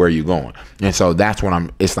effect of where you're going. And so that's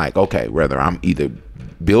when it's like, okay, whether I'm either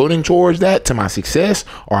building towards that to my success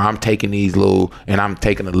or I'm taking I'm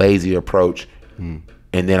taking a lazy approach and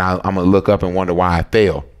then I'm going to look up and wonder why I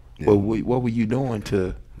fail. Well, what were you doing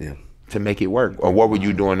to make it work? Or what were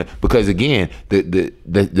you doing? Because again,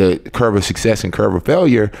 the curve of success and curve of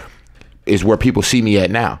failure is where people see me at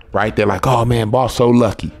now, right? They're like, oh man, boss, so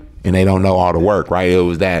lucky. And they don't know all the work, right? It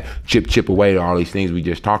was that chip away to all these things we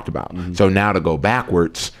just talked about. So now to go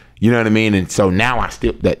backwards, you know what I mean? And so now I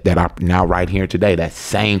still, now right here today, that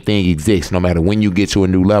same thing exists no matter when you get to a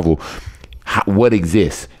new level. What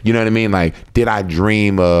exists? You know what I mean? Like, did I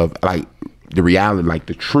dream of like the reality, like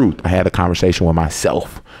the truth? I had a conversation with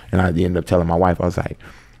myself and I ended up telling my wife, I was like,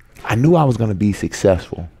 I knew I was going to be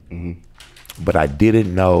successful, but I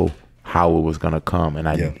didn't know how it was gonna come,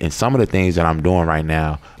 and some of the things that I'm doing right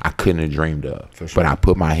now, I couldn't have dreamed of. Sure. But I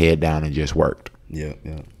put my head down and just worked.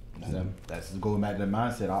 That's going back to the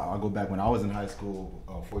mindset. I'll go back when I was in high school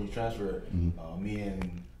before you transferred. Me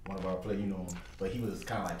and one of our players, but he was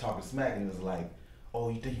kind of like talking smack, and it was like, "Oh,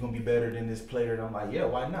 you think you're gonna be better than this player?" And I'm like, "Yeah,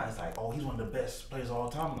 why not?" It's like, "Oh, he's one of the best players of all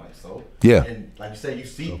time." I'm like, so yeah. And like you said, you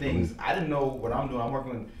see things. I didn't know what I'm doing. I'm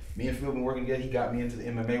working. Me and Phil been working together. He got me into the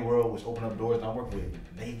MMA world, which opened up doors. And I'm working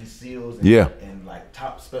with Navy SEALs and like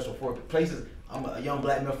top special forces places. I'm a young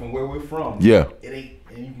black man from where we're from. Yeah. It ain't,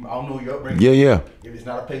 and I don't know your upbringing. Yeah. If it's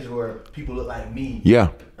not a place where people look like me,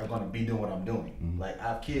 are gonna be doing what I'm doing. Like I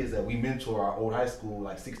have kids that we mentor, our old high school,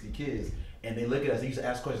 like 60 kids, and they look at us. They used to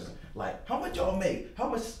ask questions like, "How much y'all make? How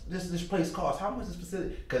much this place costs? How much this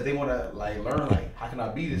facility?" Because they want to like learn like, how can I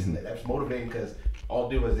be this? And that's motivating because all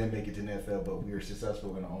they was didn't make it to the NFL, but we were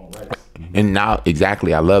successful in our own rights. And now,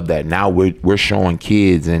 exactly, I love that. Now we're showing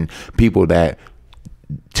kids and people that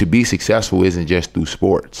to be successful isn't just through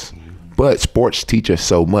sports. But sports teach us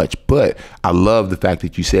so much. But I love the fact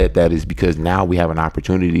that you said that is because now we have an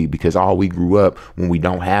opportunity, because all we grew up when we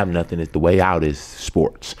don't have nothing is the way out is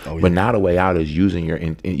sports. But now the way out is using your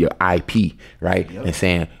IP, right? And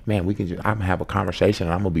saying, man, I'm gonna have a conversation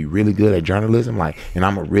and I'm gonna be really good at journalism, and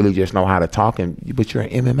I'm gonna really just know how to talk. But you're an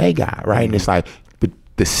MMA guy, right? And it's like, but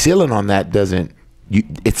the ceiling on that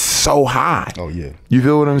it's so high. You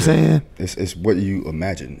feel what I'm saying? It's what you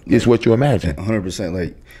imagine. It's what you imagine. 100%.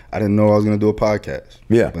 Like, I didn't know I was gonna do a podcast.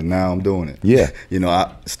 But now I'm doing it.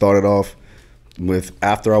 I started off with,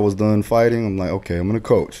 after I was done fighting, I'm like, okay, I'm gonna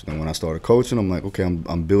coach. And when I started coaching, I'm like, okay,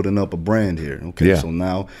 I'm building up a brand here. Okay, so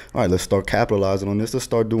now, all right, let's start capitalizing on this. Let's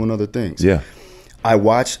start doing other things. I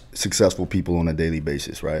watch successful people on a daily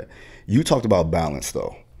basis, right? You talked about balance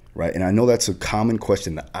though. Right, and I know that's a common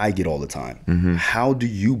question that I get all the time. How do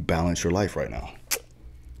you balance your life right now?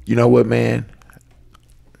 You know what, man?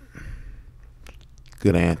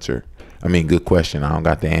 Good answer. I mean, good question. I don't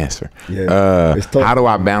got the answer. It's tough. How do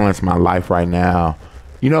I balance my life right now?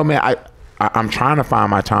 You know, man, I'm trying to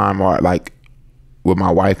find my time, or like with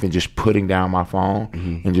my wife, and just putting down my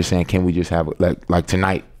phone and just saying, can we just have like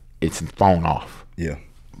tonight? It's phone off.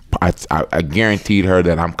 I guaranteed her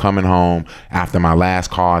that I'm coming home after my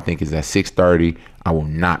last call. I think it's at 6:30. I will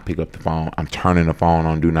not pick up the phone. I'm turning the phone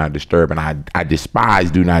on Do Not Disturb, and I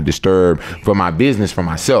despise Do Not Disturb for my business, for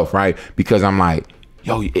myself, right? Because I'm like,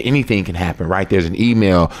 yo, anything can happen, right? There's an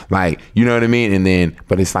email, like, you know what I mean? And then,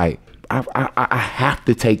 but it's like, I have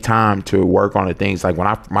to take time to work on the things. Like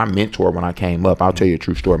my mentor, when I came up, I'll tell you a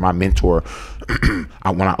true story. My mentor,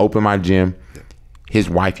 when I opened my gym, his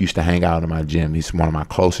wife used to hang out in my gym. He's one of my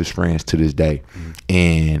closest friends to this day.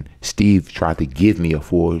 And Steve tried to give me a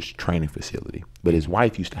full training facility, but his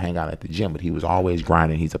wife used to hang out at the gym, but he was always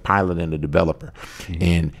grinding. He's a pilot and a developer,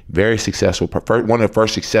 and very successful. One of the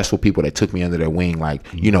first successful people that took me under their wing. Like,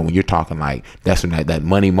 you know, when you're talking like, that's when that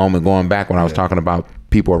money moment going back when I was talking about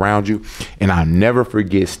people around you. And I'll never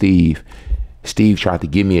forget Steve. Steve tried to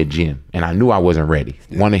give me a gym, and I knew I wasn't ready.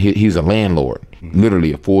 He was a landlord,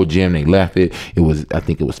 literally a full gym. They left it. I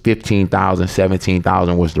think it was $15,000,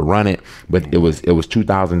 $17,000 was to run it, but it was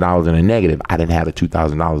 $2,000 in a negative. I didn't have the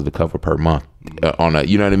 $2,000 to cover per month on a,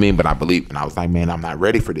 you know what I mean? But I believed, and I was like, man, I'm not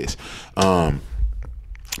ready for this.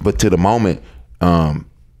 But to the moment, I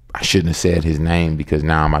shouldn't have said his name because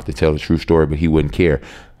now I'm about to tell the true story, but he wouldn't care.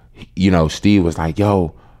 You know, Steve was like,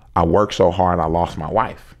 yo, I worked so hard, I lost my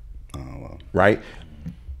wife. Right?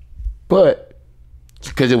 But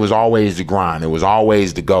because it was always the grind, it was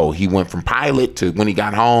always the goal. He went from pilot to when he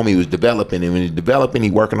got home, he was developing, and when he's developing,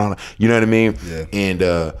 he working on it. You know what I mean? Yeah.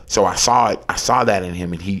 And so I saw it. I saw that in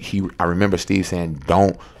him, and I remember Steve saying,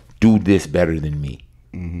 "Don't do this better than me."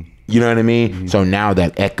 You know what I mean? So now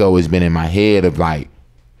that echo has been in my head of like,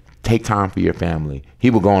 take time for your family. He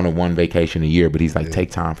would go on one vacation a year, but he's like,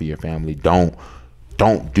 take time for your family. Don't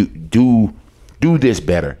do this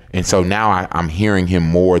better. And so now I'm hearing him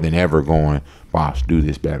more than ever going, boss, do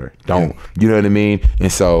this better. Don't, you know what I mean?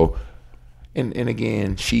 And so, and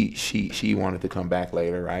again, she wanted to come back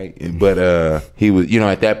later, right? But he was, you know,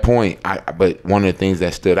 at that point, but one of the things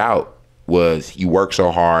that stood out was you work so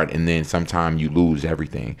hard and then sometimes you lose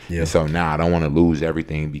everything. And so now I don't want to lose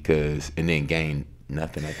everything and then gain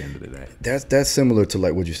nothing at the end of the day. That's similar to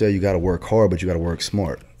like what you said. You got to work hard, but you got to work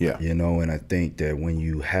smart. Yeah. You know, and I think that when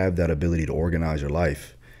you have that ability to organize your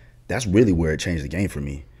life, that's really where it changed the game for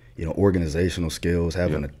me. You know, organizational skills,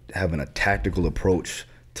 having a tactical approach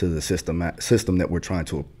to the system that we're trying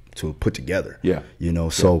to put together. Yeah. You know,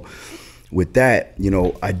 so with that, you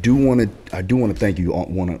know, I do want to thank you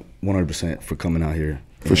 100% for coming out here.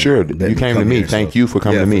 For sure. You came to me. Thank you for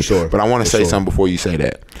coming to me. For sure. But I want to say something before you say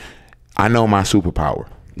that. I know my superpower.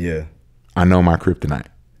 Yeah. I know my kryptonite.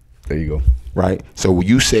 There you go. Right? So when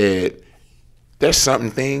you said, there's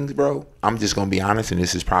certain things, bro, I'm just going to be honest, and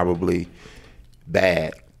this is probably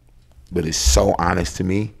bad, but it's so honest to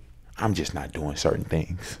me, I'm just not doing certain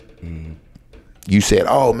things. You said,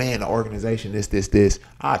 oh, man, the organization, this.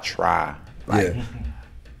 I try. Like,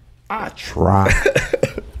 I try.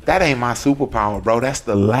 That ain't my superpower, bro. That's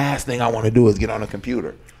the last thing I want to do is get on a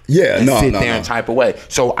computer. Sit there and type away.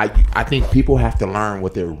 So I think people have to learn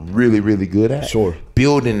what they're really, really good at. Sure.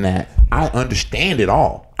 Building that. I understand it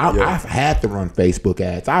all. I've had to run Facebook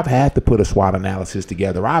ads. I've had to put a SWOT analysis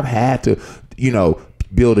together. I've had to, you know,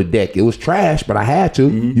 build a deck. It was trash, but I had to.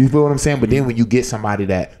 You feel what I'm saying? But then when you get somebody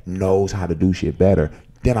that knows how to do shit better,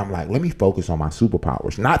 then I'm like, let me focus on my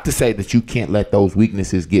superpowers. Not to say that you can't let those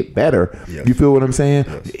weaknesses get better. You feel what I'm saying?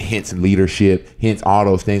 Hence leadership, hence all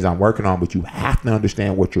those things I'm working on. But you have to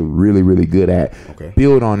understand what you're really, really good at.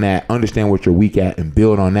 Build on that. Understand what you're weak at and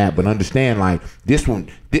build on that. But understand like this one,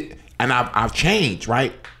 and I've changed,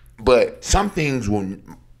 right? But some things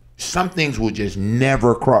will just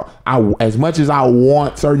never cross. As much as I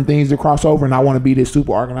want certain things to cross over and I want to be this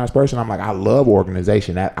super organized person, I'm like, I love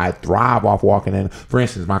organization. I thrive off walking in. For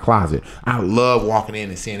instance, my closet. I love walking in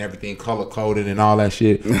and seeing everything color coded and all that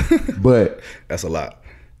shit. But that's a lot.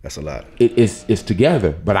 That's a lot. It's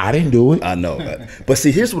together, but I didn't do it. I know. But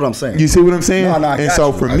see, here's what I'm saying. You see what I'm saying? No, and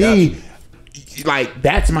so for me, like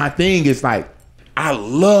that's my thing. It's like, I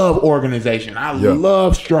love organization. I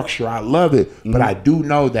love structure. I love it. But I do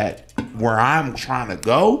know that where I'm trying to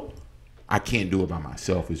go, I can't do it by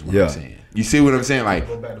myself is what I'm saying. You see what I'm saying? Like,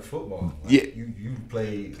 go back to football. Like, you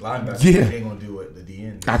play linebacker. You ain't gonna do it at the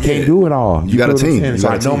end. I can't do it all. You got a team. So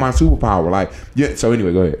I know my superpower. Like, so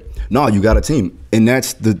anyway, go ahead. No, you got a team. And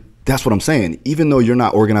that's what I'm saying. Even though you're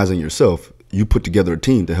not organizing yourself, you put together a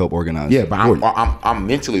team to help organize. Yeah, but I'm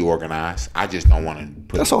mentally organized. I just don't want to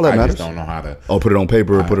put That's all that matters. I just don't know how to. Oh, put it on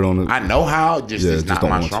paper or put it on. I know how. It's not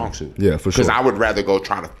my strong suit. Yeah, for sure. Because I would rather go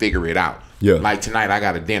try to figure it out. Yeah. Like tonight, I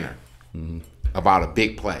got a dinner about a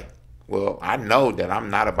big play. Well, I know that I'm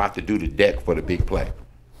not about to do the deck for the big play.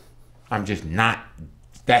 I'm just not.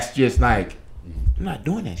 That's just like I'm not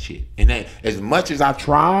doing that shit. And then, as much as I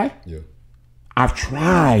try, I've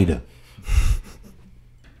tried.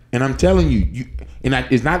 And I'm telling you,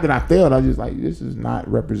 it's not that I failed. I was just like, this is not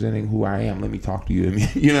representing who I am. Let me talk to you.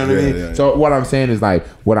 You know what I mean? Yeah. So what I'm saying is like,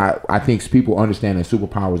 what I think people understand their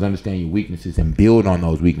superpowers, understand your weaknesses, and build on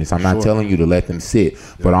those weaknesses. I'm not telling you to let them sit,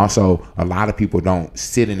 but also a lot of people don't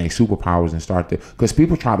sit in their superpowers and start to, because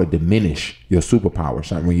people try to diminish your superpower.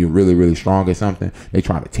 Something when you're really, really strong at something, they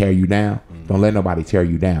try to tear you down. Don't let nobody tear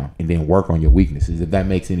you down, and then work on your weaknesses, if that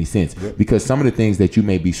makes any sense. Because some of the things that you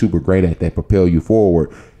may be super great at that propel you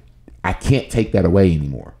forward, I can't take that away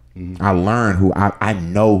anymore. I learned I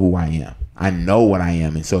know who I am. I know what I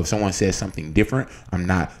am. And so if someone says something different, I'm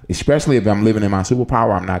not, especially if I'm living in my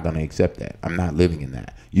superpower, I'm not going to accept that. I'm not living in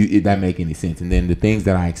that. If that make any sense. And then the things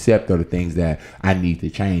that I accept are the things that I need to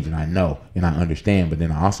change, and I know and I understand. But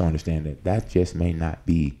then I also understand that just may not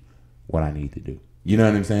be what I need to do. You know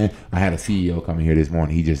what I'm saying? I had a CEO coming here this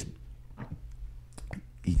morning.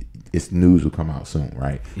 It's news will come out soon,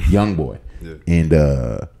 right? Young boy.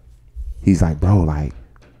 And he's like, bro, like,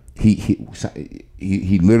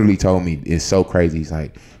 he literally told me, it's so crazy. He's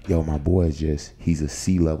like, yo, my boy is just, he's a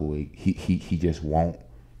C-level. He just won't.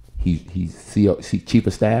 He's chief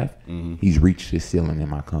of staff. He's reached his ceiling in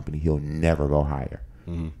my company. He'll never go higher.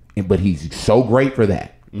 But he's so great for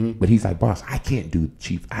that. But he's like, boss, I can't do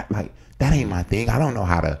chief. That ain't my thing. I don't know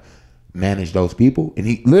how to manage those people. And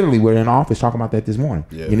he literally, we're in the office talking about that this morning.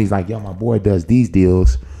 And he's like, yo, my boy does these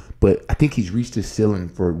deals, but I think he's reached his ceiling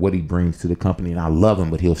for what he brings to the company, and I love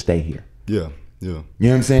him, but he'll stay here. Yeah. You know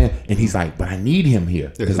what I'm saying? And he's like, but I need him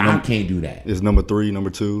here because I can't do that. It's number 3,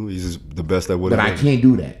 number 2. He's just the best at what. But I can't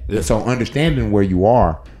do that. And so understanding where you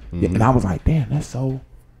are, and I was like, damn, that's so,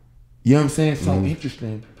 you know what I'm saying? So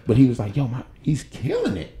interesting. But he was like, yo, he's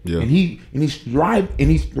killing it. And he's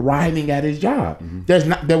thriving at his job.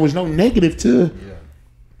 There was no negative to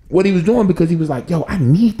what he was doing, because he was like, yo, I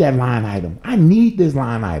need that line item. I need this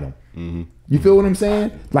line item. You feel what I'm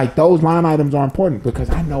saying? Like, those line items are important because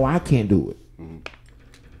I know I can't do it.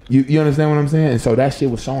 You understand what I'm saying? And so that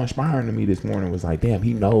shit was so inspiring to me this morning. It was like, damn,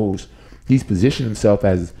 he knows, he's positioned himself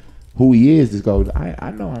as who he is. Just goes,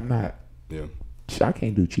 I know I'm not. I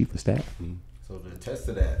can't do chief of staff. So to attest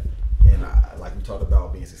to that, and like we talked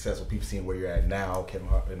about being successful, people seeing where you're at now, Kevin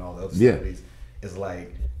Hart and all the other celebrities, is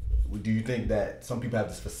like, do you think that some people have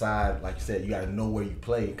this facade, like you said, you got to know where you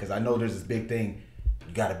play? Because I know there's this big thing,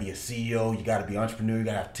 you got to be a CEO, you got to be an entrepreneur, you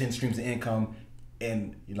got to have 10 streams of income.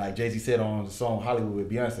 And like Jay-Z said on the song Hollywood with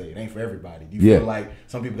Beyonce, it ain't for everybody. Do you feel like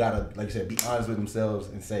some people got to, like you said, be honest with themselves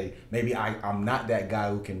and say, maybe I'm not that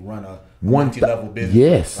guy who can run a multi-level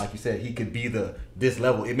business. Like you said, he could be this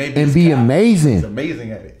level. It may be, and be amazing. He's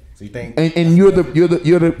amazing at it. So you think, and you're the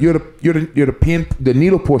pin, the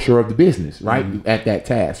needle pusher of the business, right? At that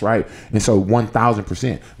task, right? And so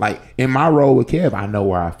 1,000%. Like in my role with Kev, I know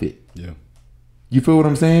where I fit. You feel what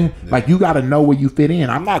I'm saying? Like, you got to know where you fit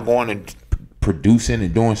in. I'm not going and producing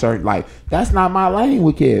and doing certain, like, that's not my lane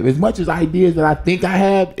with Kev. As much as ideas that I think I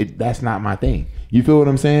have, that's not my thing. You feel what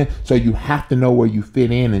I'm saying? So you have to know where you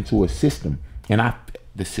fit in into a system. And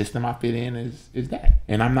the system I fit in is that.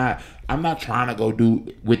 And I'm not trying to go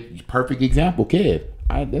do, with perfect example, Kev.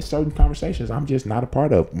 There's certain conversations I'm just not a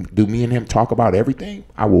part of. Do me and him talk about everything?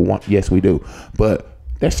 Yes, we do. But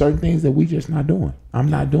there's certain things that we just not doing. I'm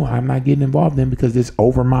not getting involved in because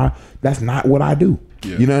that's not what I do.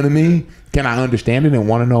 You know what I mean? Can I understand it and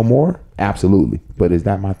want to know more? Absolutely. But is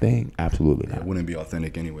that my thing? Absolutely not. It wouldn't be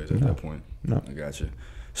authentic anyways at that point. No. I got you.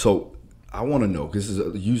 So I want to know, because this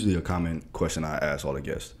is usually a common question I ask all the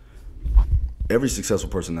guests. Every successful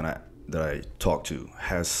person that I talk to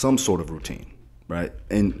has some sort of routine, right?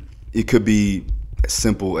 And it could be as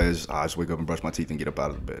simple as I just wake up and brush my teeth and get up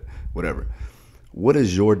out of the bed, whatever. What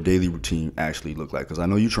does your daily routine actually look like? Because I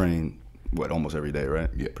know you train, almost every day, right?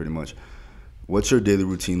 Yeah, pretty much. What's your daily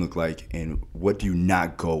routine look like, and what do you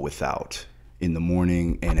not go without in the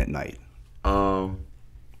morning and at night?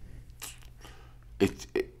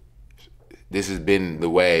 This has been the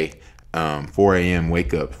way. 4 a.m.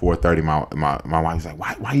 wake up, 4:30. My wife's like,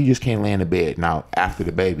 why you just can't lay in the bed? Now after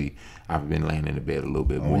the baby, I've been laying in the bed a little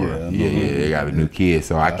bit more. They got a new kid,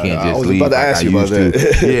 so I can't just sleep. I was about to ask you about that.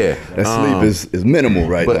 That sleep is minimal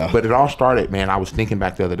now. But it all started, man. I was thinking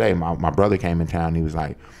back the other day. My brother came in town. He was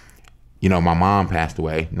like, my mom passed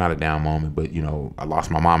away. Not a down moment, but I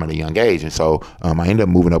lost my mom at a young age, and so I ended up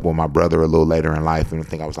moving up with my brother a little later in life, and I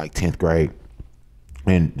think I was like 10th grade.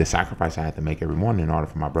 And the sacrifice I had to make every morning in order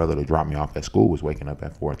for my brother to drop me off at school was waking up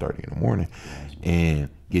at 4:30 in the morning and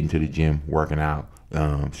getting to the gym, working out.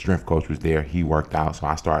 Strength coach was there. He worked out. So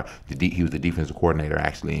I started, he was the defensive coordinator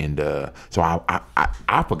actually. And so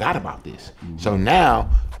I forgot about this. So now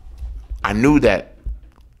I knew that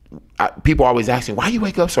people always ask me, why you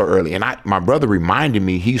wake up so early? And my brother reminded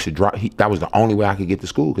me, he used to drop, that was the only way I could get to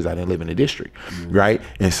school because I didn't live in the district, right?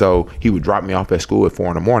 And so he would drop me off at school at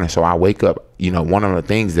 4 a.m. So I wake up, you know, one of the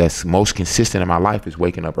things that's most consistent in my life is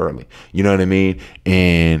waking up early. You know what I mean?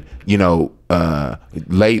 And, you know,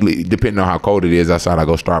 lately, depending on how cold it is outside, I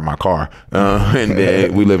go start my car. And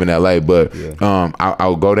then we live in LA, but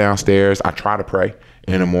I'll go downstairs. I try to pray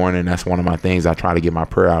in the morning. That's one of my things. I try to get my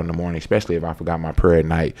prayer out in the morning, especially if I forgot my prayer at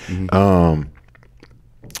night. My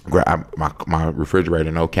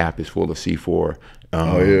refrigerator, no cap, is full of C4.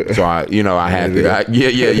 So I had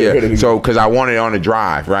to, So, cause I want it on the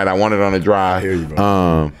drive, right? I want it on the drive. I hear you,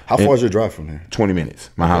 bro. How far is your drive from here? 20 minutes.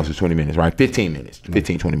 My house is 20 minutes, right? 15 minutes,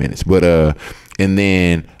 15, 20 minutes. But, and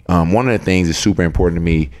then, one of the things that's super important to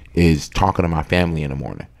me is talking to my family in the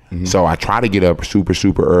morning. So I try to get up super,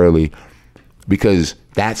 super early because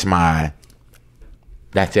that's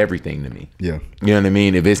everything to me. Yeah. You know what I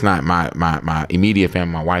mean? If it's not my immediate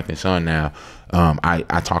family, my wife and son now,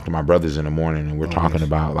 I talk to my brothers in the morning and we're talking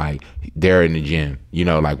about like they're in the gym. You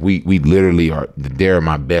know, like we literally they're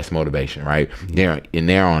my best motivation, right? They're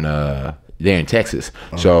in Texas.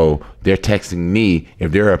 So they're texting me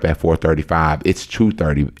if they're up at 4:35, it's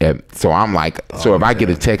 2:30. So I'm like, if I get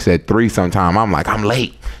a text at 3 sometime, I'm like, I'm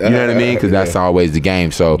late. You know what I mean? Because that's always the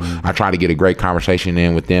game. So I try to get a great conversation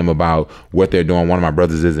in with them about what they're doing. One of my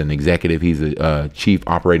brothers is an executive. He's a chief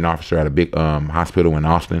operating officer at a big hospital in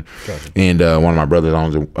Austin. Gotcha. And one of my brothers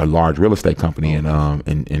owns a large real estate company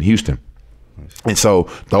in Houston. And so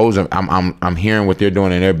those are, I'm hearing what they're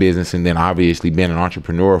doing in their business, and then obviously being an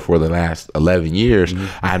entrepreneur for the last 11 years,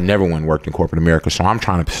 I've never went and worked in corporate America. So I'm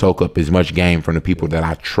trying to soak up as much game from the people that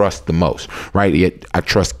I trust the most, right? I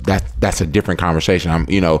trust that's a different conversation.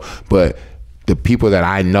 But the people that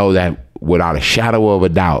I know that without a shadow of a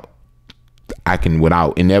doubt, I can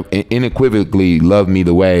unequivocally love me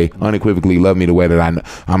the way that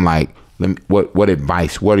I'm like, what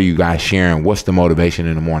advice, what are you guys sharing? What's the motivation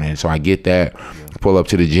in the morning? And so I get that, pull up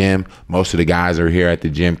to the gym. Most of the guys are here at the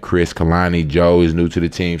gym. Chris, Kalani, Joe is new to the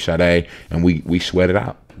team, Sade, and we sweat it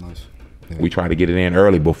out. Nice. Yeah. We try to get it in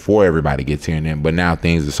early before everybody gets here and then. But now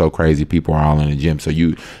things are so crazy, people are all in the gym. So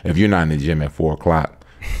if you're not in the gym at 4 o'clock,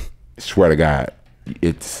 swear to God,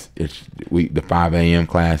 the 5 a.m.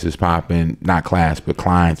 class is popping, not class, but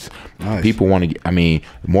clients. Nice. People want to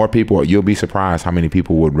more people, you'll be surprised how many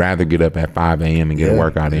people would rather get up at 5 a.m. and get a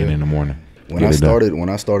workout in the morning. When I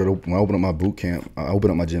opened up my boot camp, I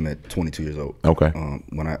opened up my gym at 22 years old. Okay.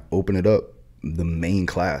 When I opened it up, the main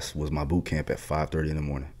class was my boot camp at 5:30 in the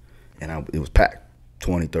morning. And it was packed,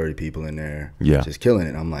 20, 30 people in there, just killing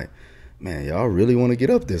it. I'm like, man, y'all really want to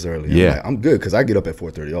get up this early? Yeah. I'm good because I get up at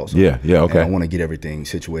 4:30 also. Yeah, okay. And I want to get everything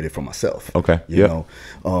situated for myself. Okay, you know?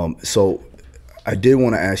 So I did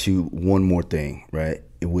want to ask you one more thing, right?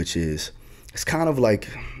 Which is, it's kind of like,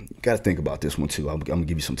 you got to think about this one too. I'm going to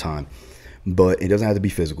give you some time. But it doesn't have to be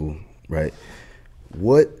physical, right?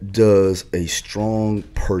 What does a strong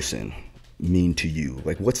person mean to you?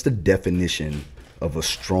 Like, what's the definition of a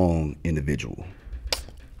strong individual?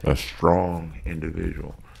 A strong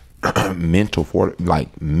individual.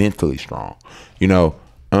 Mentally strong, because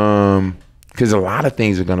a lot of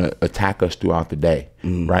things are going to attack us throughout the day,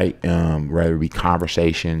 right? Whether it be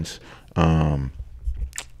conversations,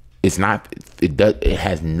 it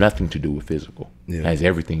has nothing to do with physical. It has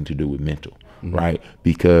everything to do with mental, right?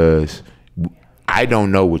 Because I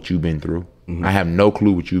don't know what you've been through. I have no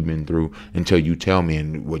clue what you've been through until you tell me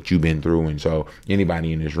and what you've been through. And so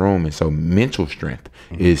anybody in this room, and so mental strength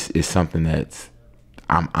is something that's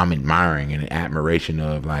I'm admiring and admiration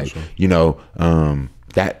of, like, sure.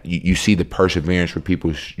 That you see the perseverance for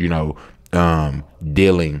people,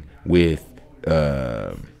 dealing with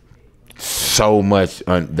so much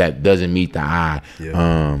that doesn't meet the eye.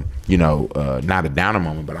 Not a downer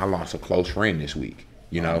moment, but I lost a close friend this week,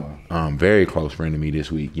 very close friend to me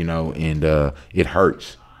this week, and it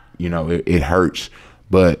hurts, it hurts,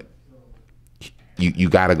 but you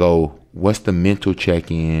gotta go, what's the mental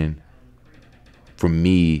check-in for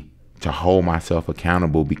me to hold myself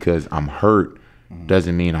accountable? Because I'm hurt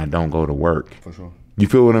doesn't mean I don't go to work. For sure. You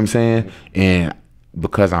feel what I'm saying? And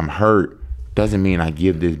because I'm hurt doesn't mean I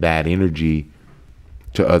give this bad energy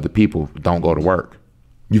to other people. Don't go to work.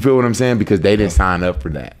 You feel what I'm saying? Because they didn't sign up for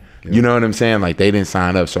that. Yeah. You know what I'm saying? Like, they didn't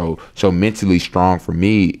sign up. So mentally strong for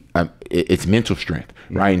me, it's mental strength,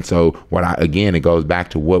 right? And so it goes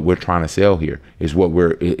back to what we're trying to sell here is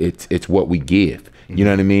it's what we give. You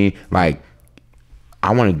know what I mean? Like,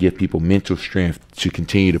 I want to give people mental strength to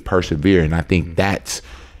continue to persevere. And I think that's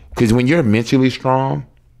because when you're mentally strong,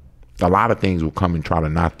 a lot of things will come and try to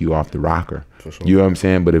knock you off the rocker. Sure. You know what I'm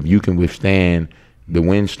saying? But if you can withstand the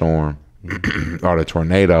windstorm or the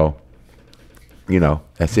tornado,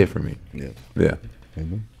 that's it for me. Yeah.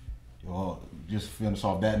 Well, just finish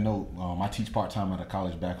off that note. I teach part-time at a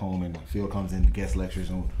college back home, and Phil comes in to guest lectures,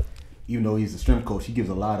 and even though he's a strength coach, he gives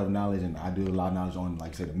a lot of knowledge, and I do a lot of knowledge on,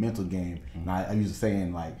 like, say, the mental game. And I use the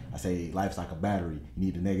saying, like, I say, life's like a battery. You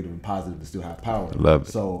need the negative and positive to still have power. Love it.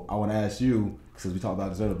 So I want to ask you, because we talked about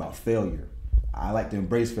this earlier, about failure. I like to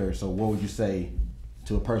embrace failure. So what would you say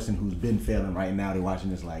to a person who's been failing right now? They're watching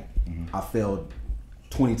this like, I failed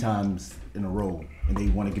 20 times in a row, and they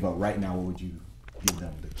want to give up right now. What would you give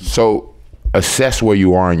them? So assess where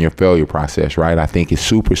you are in your failure process, right? I think it's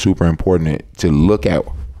super, super important to look at,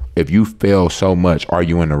 if you fail so much, are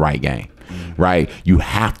you in the right game, right? You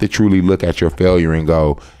have to truly look at your failure and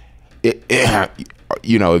go, if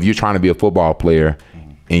you're trying to be a football player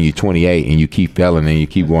and you're 28 and you keep failing and you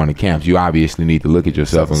keep going to camps, you obviously need to look at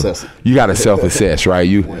yourself. You got to self-assess, right?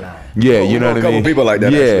 You know what I mean? A couple people like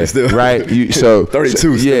that, yeah, still. right? 32, still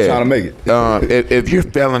trying to make it. If you're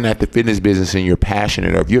failing at the fitness business and you're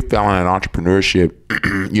passionate, or if you're failing at entrepreneurship,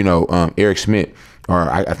 Eric Schmidt, or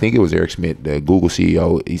I think it was Eric Schmidt, the Google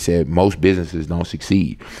CEO, he said most businesses don't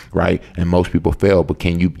succeed, right? And most people fail, but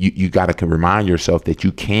you got to remind yourself that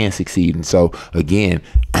you can succeed. And so again,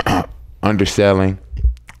 underselling,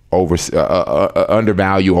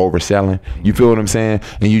 undervalue, overselling. You feel what I'm saying?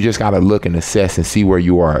 And you just got to look and assess and see where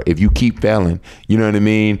you are. If you keep failing, you know what I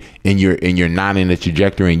mean, and you're not in the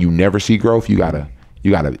trajectory and you never see growth, you gotta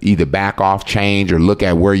either back off, change, or look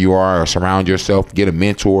at where you are, or surround yourself, get a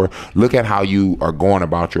mentor, look at how you are going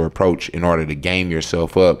about your approach in order to game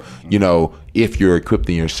yourself up, if you're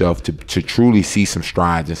equipping yourself to truly see some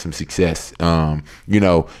strides and some success, in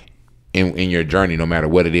your journey, no matter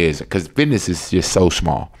what it is, because fitness is just so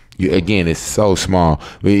small. It's so small,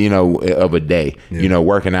 of a day,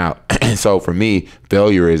 working out. And so for me,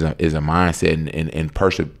 failure is a mindset, and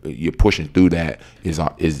you're pushing through that is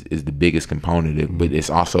the biggest component, but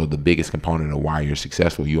it's also the biggest component of why you're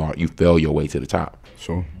successful. You fail your way to the top.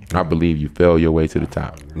 Sure. I believe you fail your way to the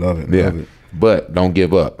top. Love it. Yeah. Love it. But don't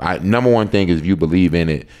give up. Number one thing is, if you believe in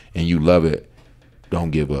it and you love it,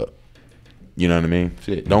 don't give up. You know what I mean?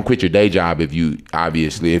 Shit. Don't quit your day job if you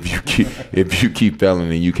keep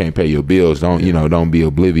failing and you can't pay your bills. Don't be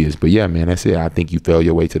oblivious. But yeah, man, that's it. I think you fail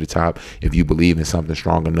your way to the top. If you believe in something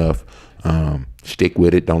strong enough, stick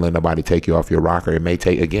with it. Don't let nobody take you off your rocker. It may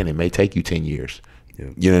take you 10 years. Yeah.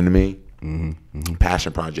 You know what I mean? Mm-hmm. Mm-hmm.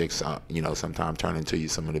 Passion projects, sometimes turn into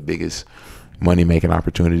some of the biggest money making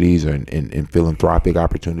opportunities and philanthropic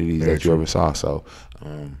opportunities that you ever saw. So.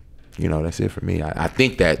 That's it for me. I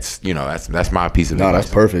think that's my piece of advice. No, that's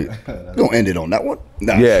perfect. We're going to end it on that one.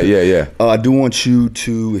 Nah. Yeah. I do want you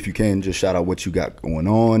to, if you can, just shout out what you got going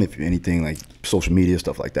on, if anything like social media,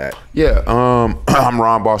 stuff like that. Yeah, I'm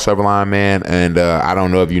Ron Boss Everline, man, and I don't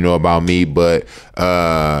know if you know about me, but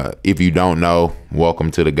if you don't know, welcome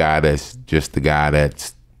to the guy that's just the guy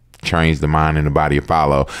that's trains the mind and the body to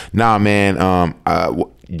follow. Nah, man,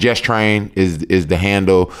 Just Train is the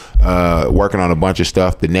handle, working on a bunch of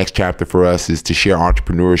stuff. The next chapter for us is to share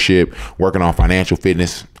entrepreneurship, working on financial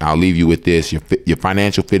fitness. I'll leave you with this. Your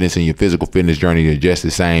financial fitness and your physical fitness journey are just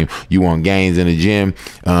the same. You want gains in the gym,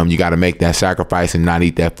 you got to make that sacrifice and not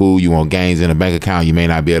eat that food. You want gains in a bank account, you may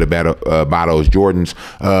not be able to buy those Jordans.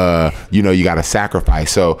 You got to sacrifice.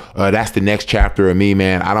 So that's the next chapter of me,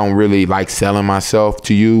 man. I don't really like selling myself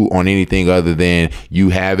to you on anything other than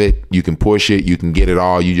you have it, you can push it, you can get it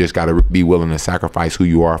all. You just got to be willing to sacrifice who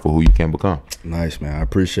you are for who you can become. Nice, man. I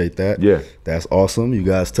appreciate that. Yeah. That's awesome. You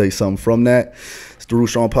guys take something from that. It's the Daru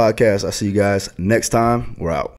Strong Podcast. I see you guys next time. We're out.